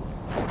up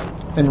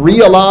and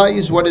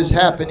realize what is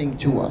happening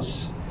to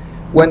us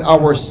when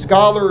our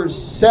scholars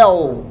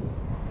sell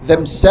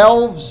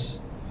themselves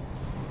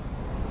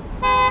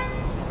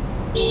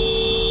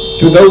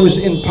to those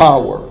in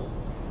power.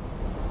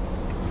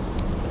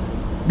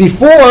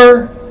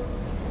 Before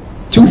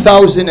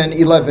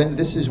 2011,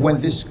 this is when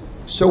this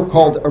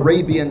so-called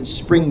Arabian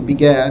Spring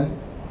began,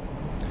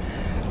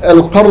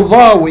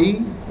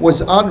 Al-Qaradawi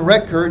was on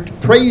record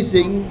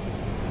praising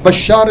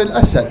Bashar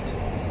al-Assad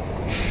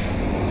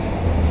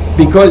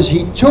because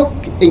he took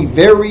a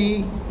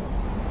very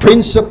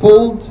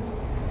principled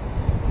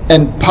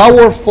and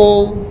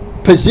powerful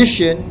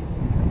position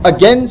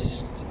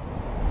against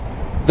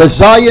the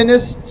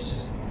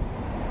Zionists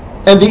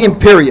and the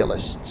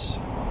imperialists.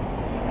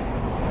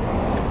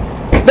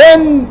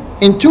 Then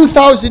in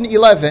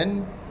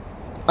 2011,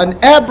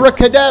 an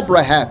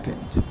abracadabra happened.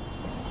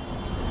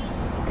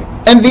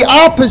 And the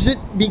opposite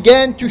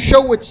began to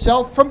show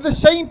itself from the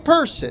same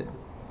person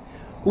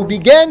who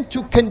began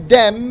to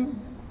condemn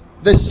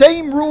the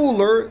same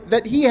ruler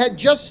that he had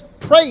just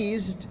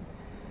praised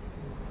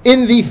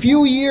in the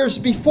few years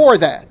before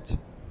that.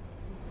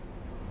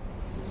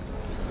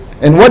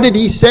 And what did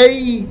he say?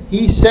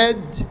 He said,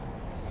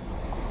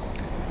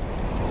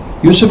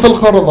 Yusuf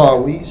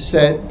al-Qaradawi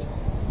said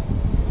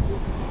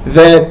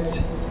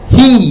that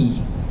he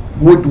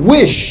would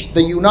wish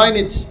the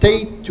United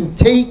States to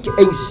take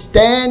a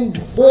stand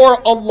for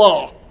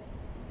Allah.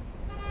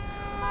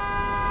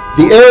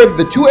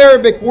 The two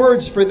Arabic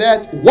words for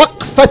that,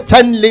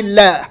 waqfatan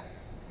lillah.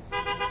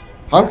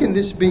 How can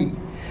this be?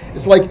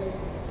 It's like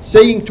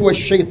saying to a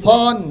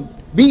shaitan,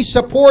 be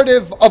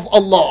supportive of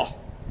Allah.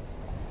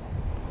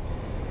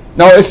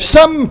 Now, if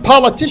some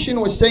politician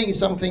was saying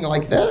something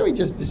like that, we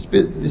just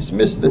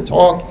dismiss the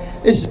talk.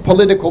 It's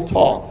political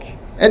talk.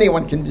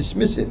 Anyone can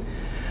dismiss it.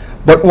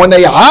 But when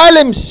a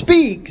alim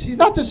speaks, he's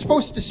not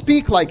supposed to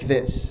speak like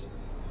this.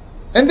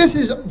 And this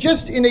is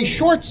just in a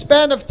short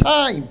span of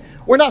time.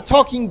 We're not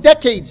talking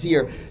decades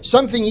here.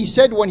 Something he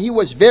said when he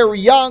was very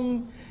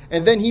young,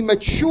 and then he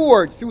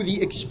matured through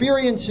the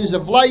experiences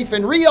of life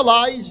and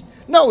realized,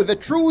 no, the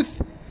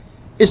truth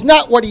is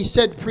not what he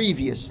said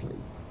previously.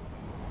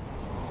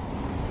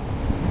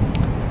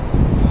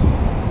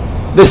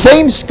 The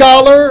same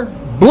scholar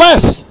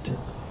blessed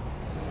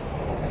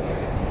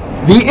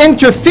the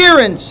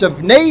interference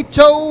of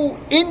NATO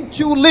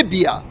into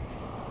Libya,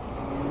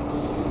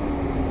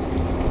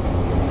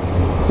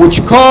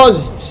 which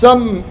caused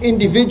some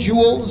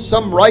individuals,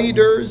 some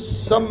writers,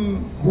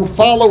 some who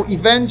follow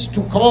events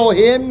to call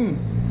him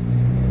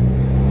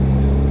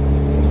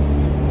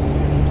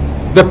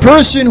the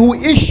person who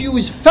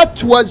issues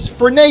fatwas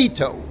for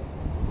NATO.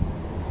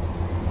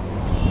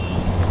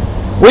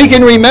 We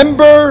can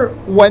remember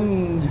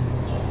when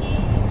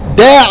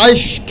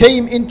Daesh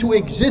came into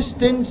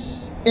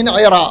existence in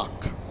Iraq.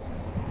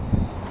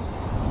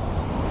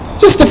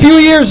 Just a few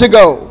years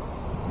ago.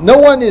 No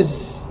one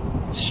is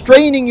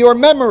straining your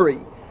memory.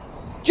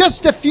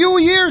 Just a few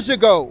years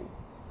ago,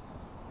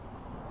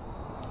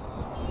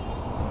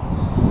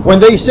 when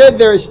they said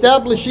they're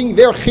establishing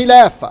their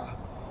khilafah,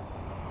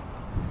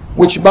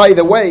 which, by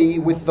the way,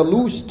 with the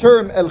loose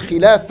term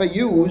al-khilafah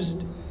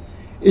used,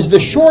 is the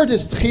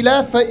shortest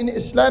khilafah in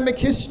Islamic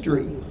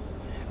history.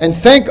 And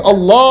thank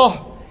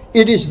Allah,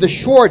 it is the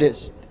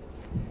shortest.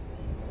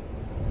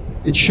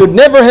 It should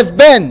never have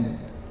been.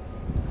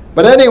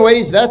 But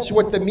anyways, that's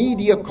what the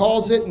media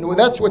calls it, and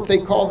that's what they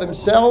call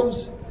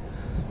themselves.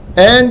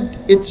 And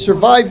it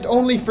survived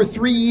only for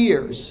 3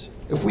 years,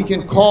 if we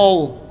can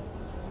call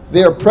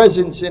their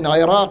presence in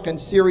Iraq and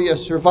Syria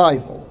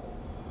survival.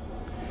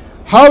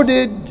 How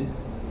did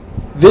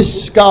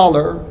this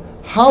scholar,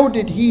 how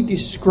did he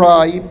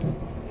describe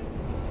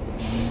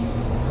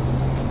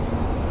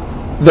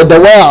the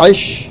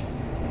Daesh,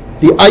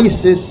 the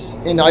ISIS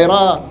in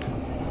Iraq,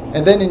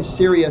 and then in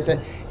Syria?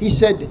 He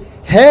said,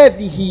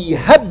 هذه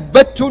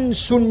هبة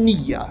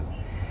سنية.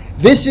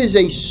 This is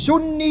a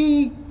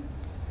Sunni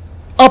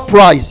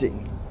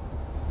uprising.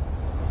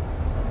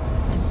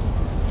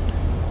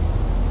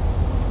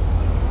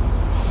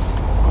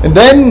 And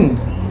then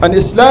an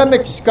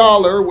Islamic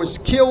scholar was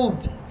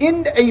killed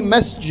in a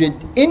masjid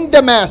in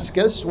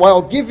Damascus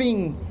while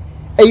giving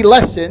a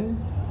lesson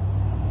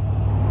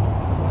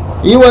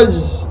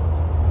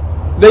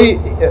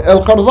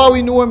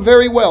Al-Qaradawi knew him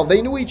very well.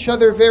 They knew each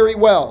other very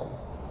well.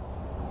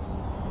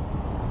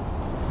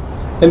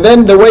 And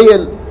then the way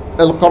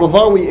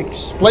Al-Qaradawi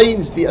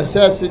explains the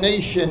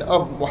assassination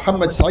of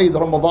Muhammad Sa'id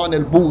Ramadan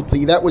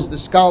al-Buti, that was the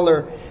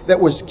scholar that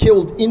was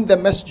killed in the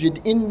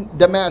masjid in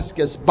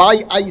Damascus by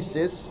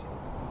ISIS,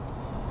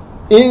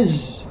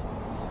 is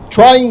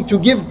trying to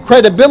give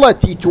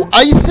credibility to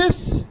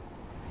ISIS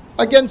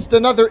against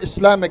another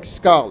Islamic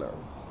scholar.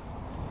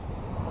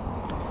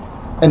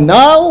 And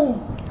now,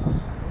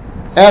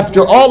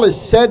 after all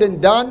is said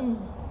and done,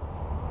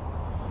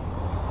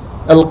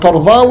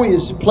 Al-Qaradawi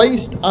is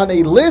placed on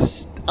a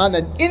list, on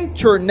an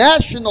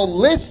international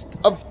list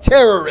of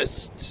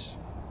terrorists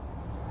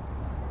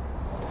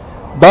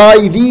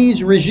by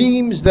these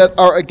regimes that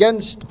are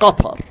against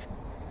Qatar.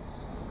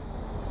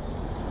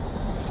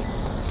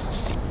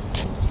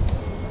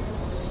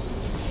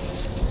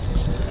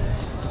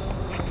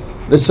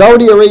 The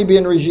Saudi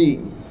Arabian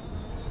regime.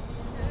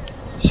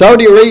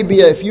 Saudi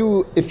Arabia,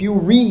 if you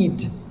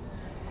read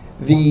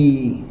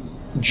the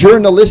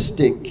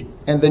journalistic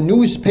and the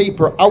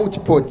newspaper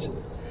output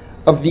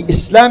of the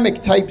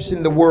Islamic types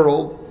in the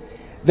world,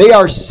 they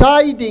are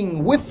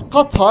siding with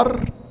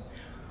Qatar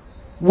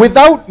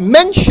without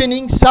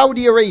mentioning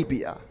Saudi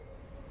Arabia.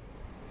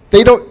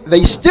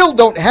 They still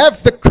don't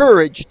have the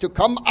courage to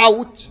come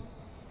out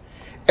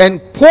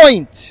and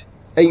point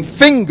a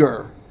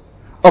finger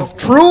of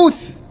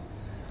truth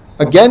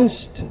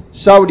against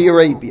Saudi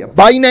Arabia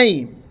by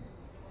name.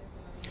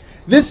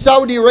 This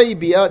Saudi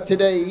Arabia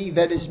today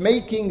that is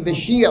making the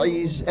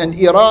Shi'is and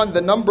Iran the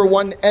number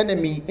one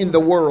enemy in the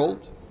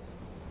world,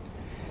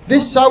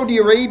 this Saudi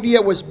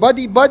Arabia was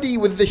buddy-buddy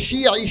with the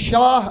Shi'i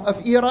Shah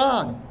of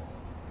Iran.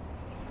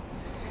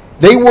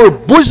 They were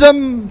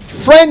bosom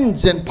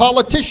friends and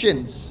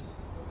politicians.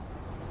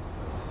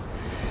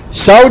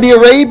 Saudi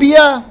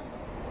Arabia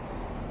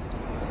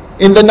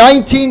in the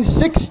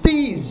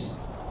 1960s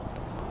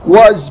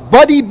was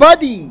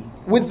buddy-buddy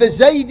with the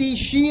Zaydi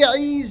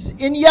Shi'is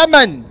in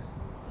Yemen.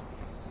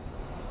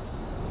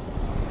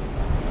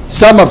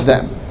 Some of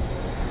them.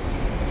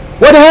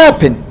 What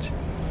happened?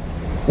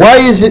 Why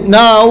is it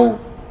now?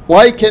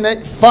 Why can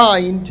it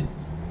find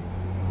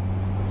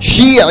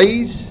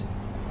Shi'is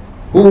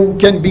who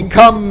can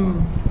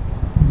become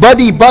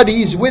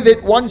buddies with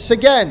it once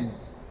again?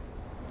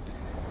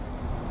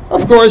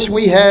 Of course,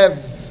 we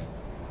have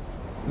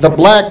the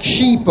black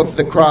sheep of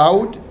the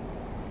crowd,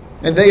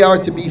 and they are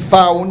to be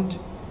found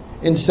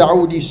in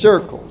Saudi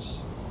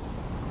circles.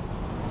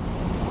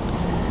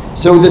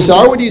 So the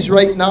Saudis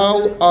right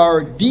now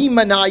are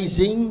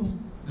demonizing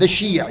the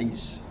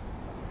Shi'is.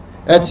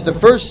 That's the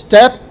first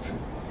step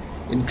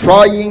in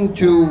trying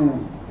to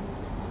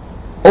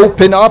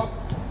open up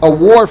a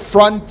war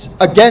front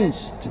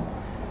against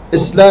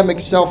Islamic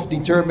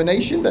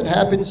self-determination that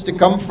happens to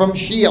come from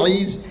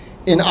Shi'is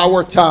in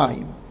our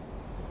time.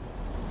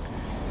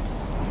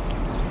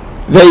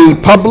 They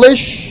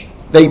publish,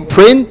 they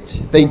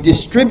print, they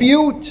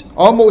distribute,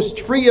 almost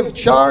free of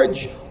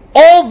charge,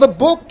 all the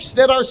books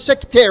that are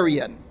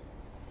sectarian,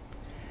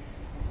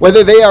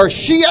 whether they are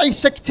Shi'i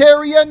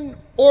sectarian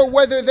or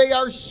whether they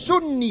are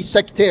Sunni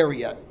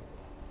sectarian.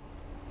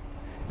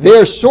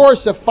 Their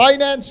source of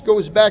finance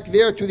goes back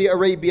there to the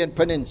Arabian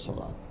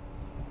Peninsula.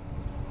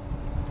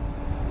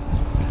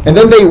 And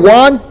then they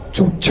want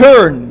to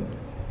turn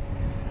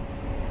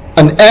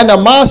an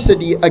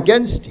animosity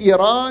against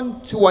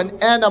Iran to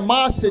an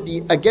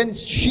animosity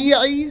against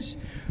Shi'is,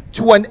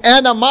 to an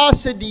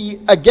animosity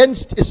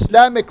against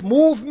Islamic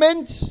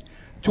movements,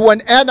 to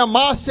an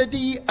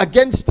animosity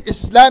against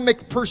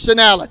Islamic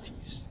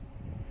personalities.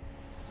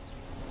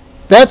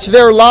 That's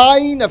their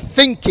line of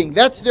thinking.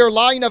 That's their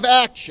line of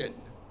action.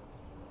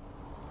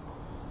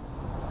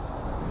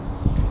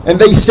 And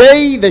they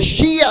say the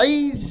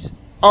Shi'is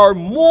are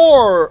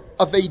more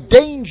of a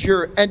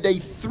danger and a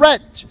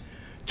threat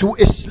to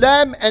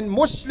Islam and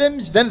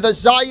Muslims than the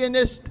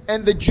Zionists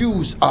and the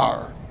Jews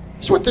are.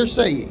 That's what they're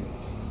saying.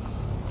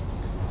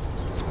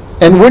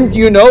 And wouldn't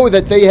you know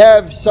that they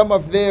have some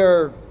of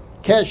their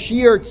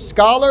cashiered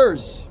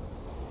scholars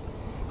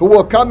who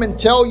will come and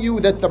tell you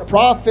that the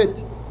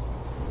Prophet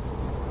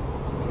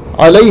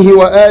alayhi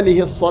wa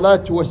alihi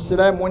salatu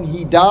wassalam, when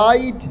he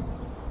died,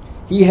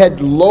 he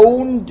had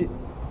loaned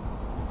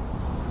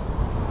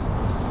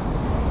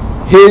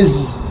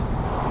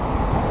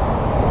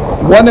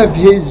one of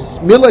his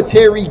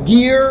military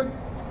gear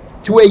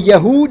to a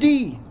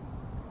Yahudi.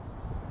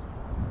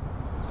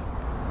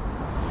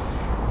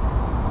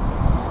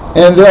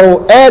 And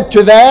they'll add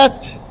to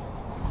that,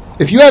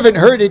 if you haven't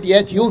heard it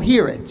yet, you'll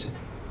hear it.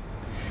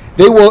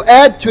 They will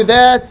add to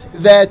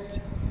that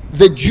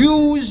the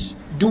Jews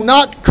do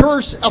not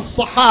curse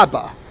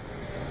as-Sahaba.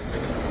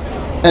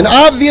 And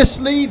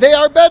obviously they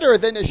are better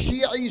than the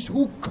Shi'is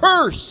who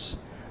curse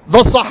the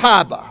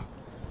Sahaba.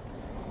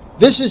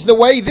 This is the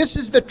way, this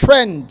is the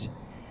trend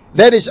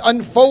that is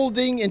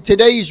unfolding in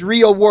today's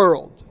real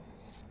world.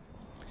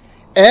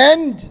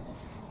 And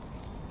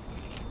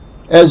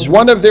as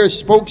one of their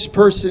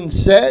spokespersons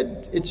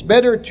said, it's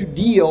better to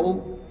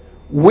deal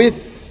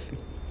with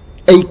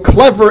a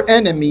clever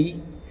enemy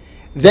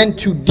than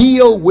to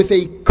deal with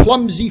a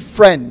clumsy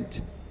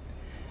friend.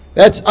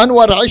 That's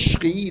Anwar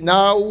Ishqi,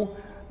 now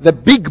the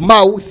big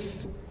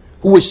mouth,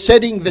 who is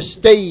setting the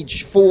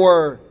stage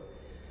for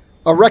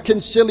a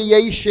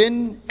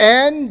reconciliation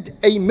and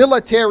a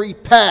military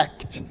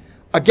pact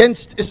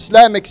against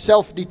Islamic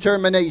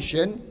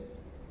self-determination.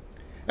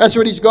 That's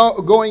what he's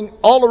going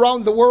all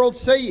around the world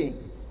saying.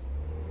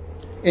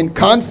 In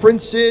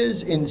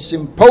conferences, in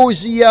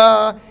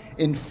symposia,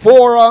 in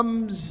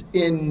forums,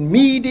 in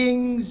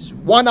meetings,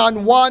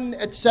 one-on-one,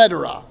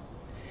 etc.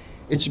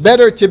 It's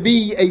better to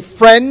be a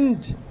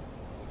friend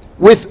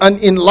with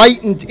an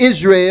enlightened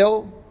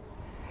Israel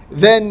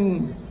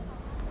than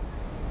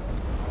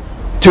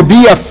to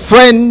be a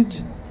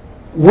friend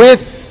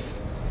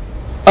with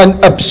an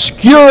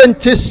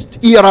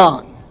obscurantist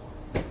Iran.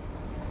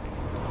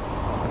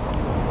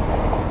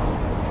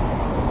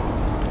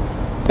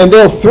 And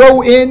they'll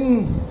throw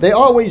in, they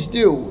always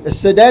do.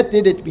 Sadat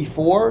did it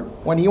before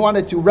when he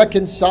wanted to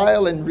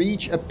reconcile and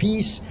reach a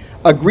peace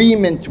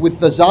agreement with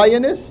the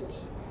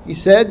Zionists. He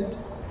said,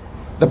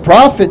 the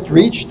Prophet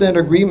reached an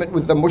agreement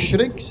with the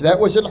mushriks. That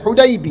was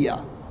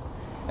al-Hudaybiyah.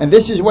 And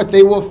this is what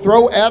they will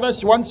throw at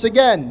us once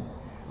again.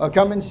 They'll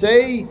come and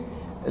say,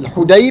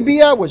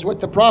 al-Hudaybiyah was what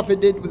the Prophet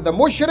did with the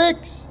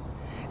mushriks.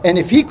 And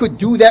if he could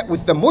do that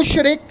with the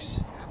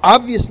mushriks,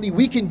 obviously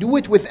we can do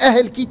it with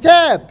Ahl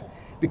Kitab.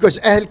 Because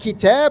Ahl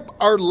Kitab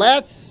are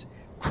less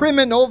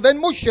criminal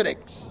than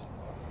mushriks.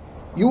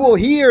 You will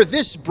hear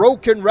this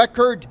broken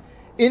record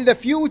in the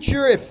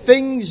future if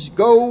things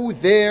go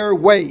their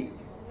way.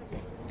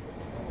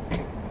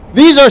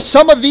 These are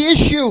some of the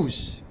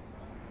issues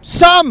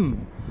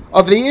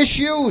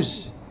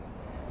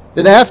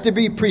that have to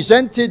be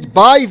presented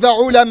by the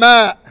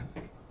ulama.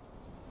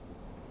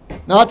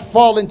 Not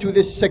fall into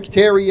this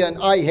sectarian,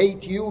 I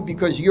hate you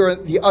because you're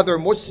the other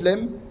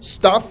Muslim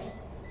stuff.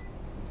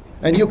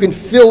 And you can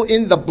fill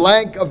in the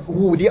blank of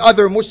who the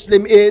other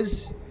Muslim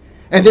is.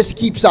 And this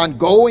keeps on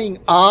going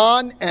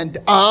on and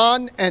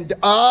on and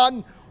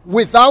on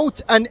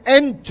without an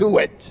end to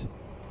it.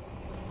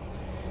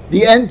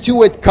 The end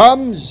to it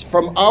comes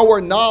from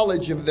our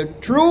knowledge of the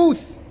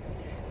truth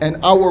and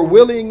our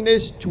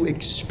willingness to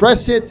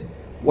express it,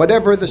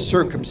 whatever the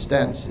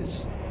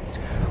circumstances.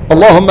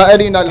 Allahumma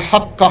arina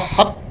al-haqqa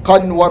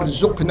haqqan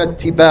warzuqna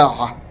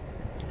ittiba'ah.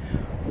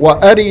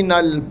 وأرنا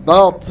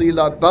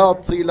الباطل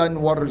باطلا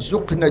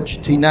وارزقنا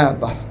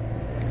اجتنابه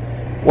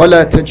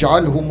ولا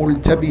تجعله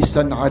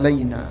ملتبسا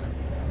علينا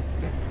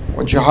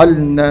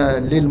واجعلنا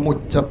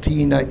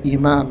للمتقين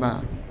إماما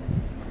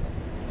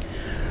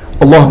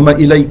اللهم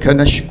إليك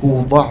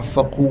نشكو ضعف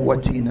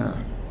قوتنا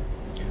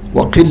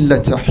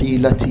وقلة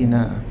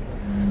حيلتنا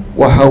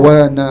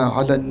وهوانا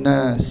على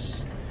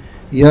الناس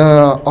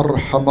يا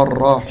أرحم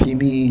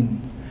الراحمين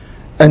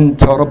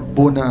أنت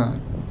ربنا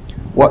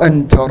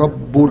وأنت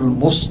رب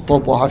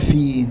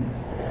المستضعفين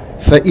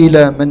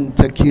فإلى من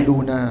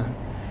تكلنا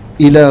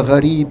إلى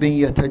غريب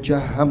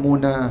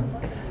يتجهمنا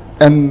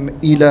أم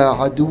إلى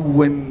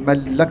عدو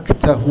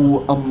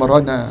ملكته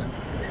أمرنا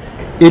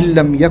إن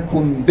لم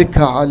يكن بك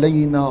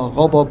علينا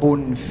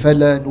غضب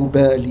فلا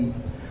نبالي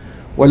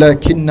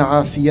ولكن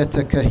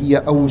عافيتك هي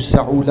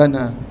أوسع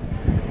لنا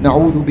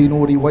نعوذ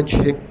بنور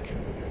وجهك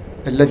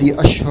الذي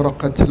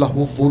أشرقت له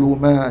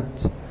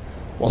الظلمات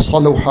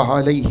وصلح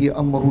عليه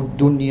أمر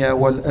الدنيا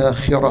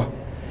والآخرة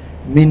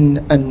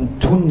من أن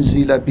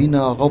تنزل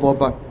بنا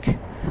غضبك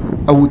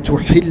أو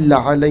تحل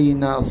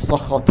علينا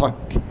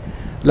سخطك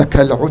لك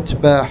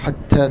العتبى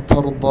حتى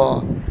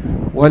ترضى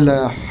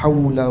ولا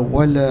حول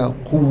ولا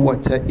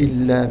قوة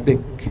إلا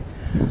بك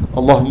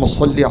اللهم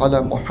صل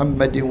على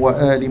محمد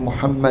وآل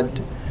محمد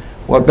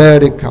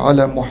وبارك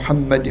على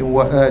محمد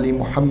وآل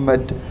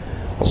محمد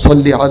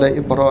وصل على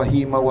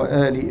إبراهيم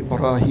وآل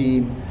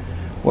إبراهيم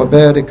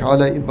وبارك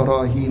على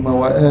إبراهيم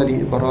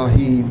وآل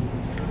إبراهيم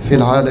في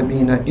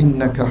العالمين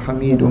إنك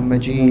حميد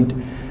مجيد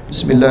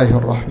بسم الله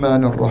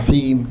الرحمن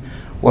الرحيم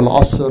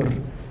والعصر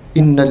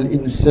إن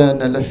الإنسان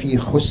لفي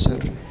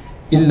خسر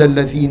إلا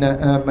الذين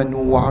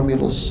آمنوا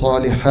وعملوا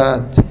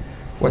الصالحات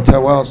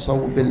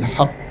وتواصوا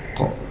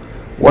بالحق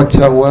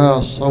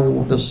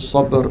وتواصوا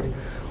بالصبر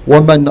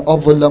ومن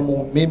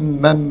أظلم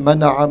ممن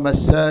منع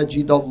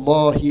مساجد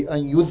الله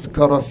أن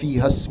يذكر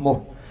فيها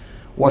اسمه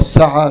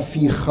وسعى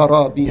في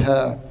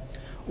خرابها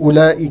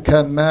أولئك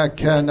ما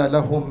كان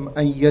لهم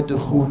أن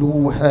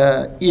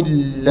يدخلوها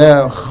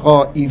إلا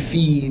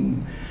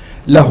خائفين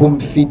لهم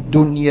في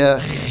الدنيا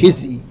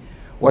خزي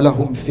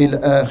ولهم في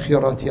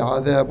الآخرة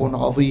عذاب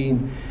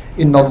عظيم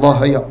إن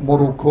الله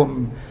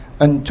يأمركم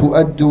أن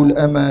تؤدوا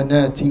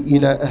الأمانات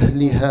إلى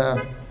أهلها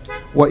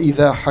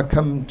وإذا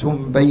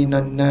حكمتم بين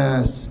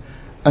الناس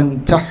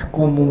أن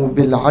تحكموا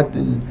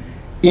بالعدل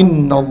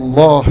إن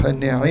الله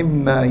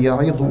نعم ما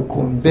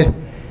يعظكم به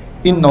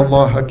إن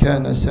الله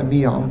كان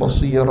سميعا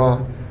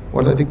بصيرا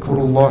ولذكر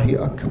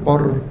الله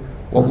أكبر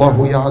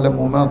والله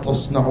يعلم ما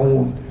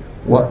تصنعون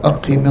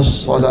وأقم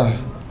الصلاة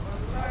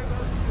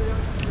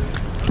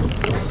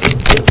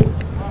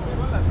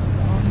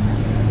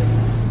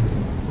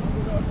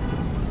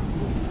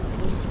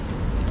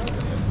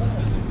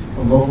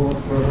الله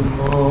أكبر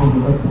الله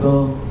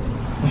أكبر.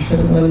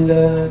 أشهد أن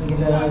لا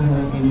إله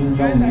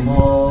إلا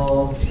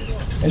الله.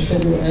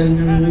 أشهد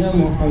أن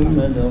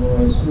محمدا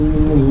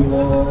رسول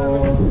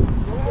الله.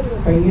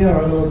 حي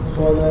على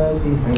الصلاة.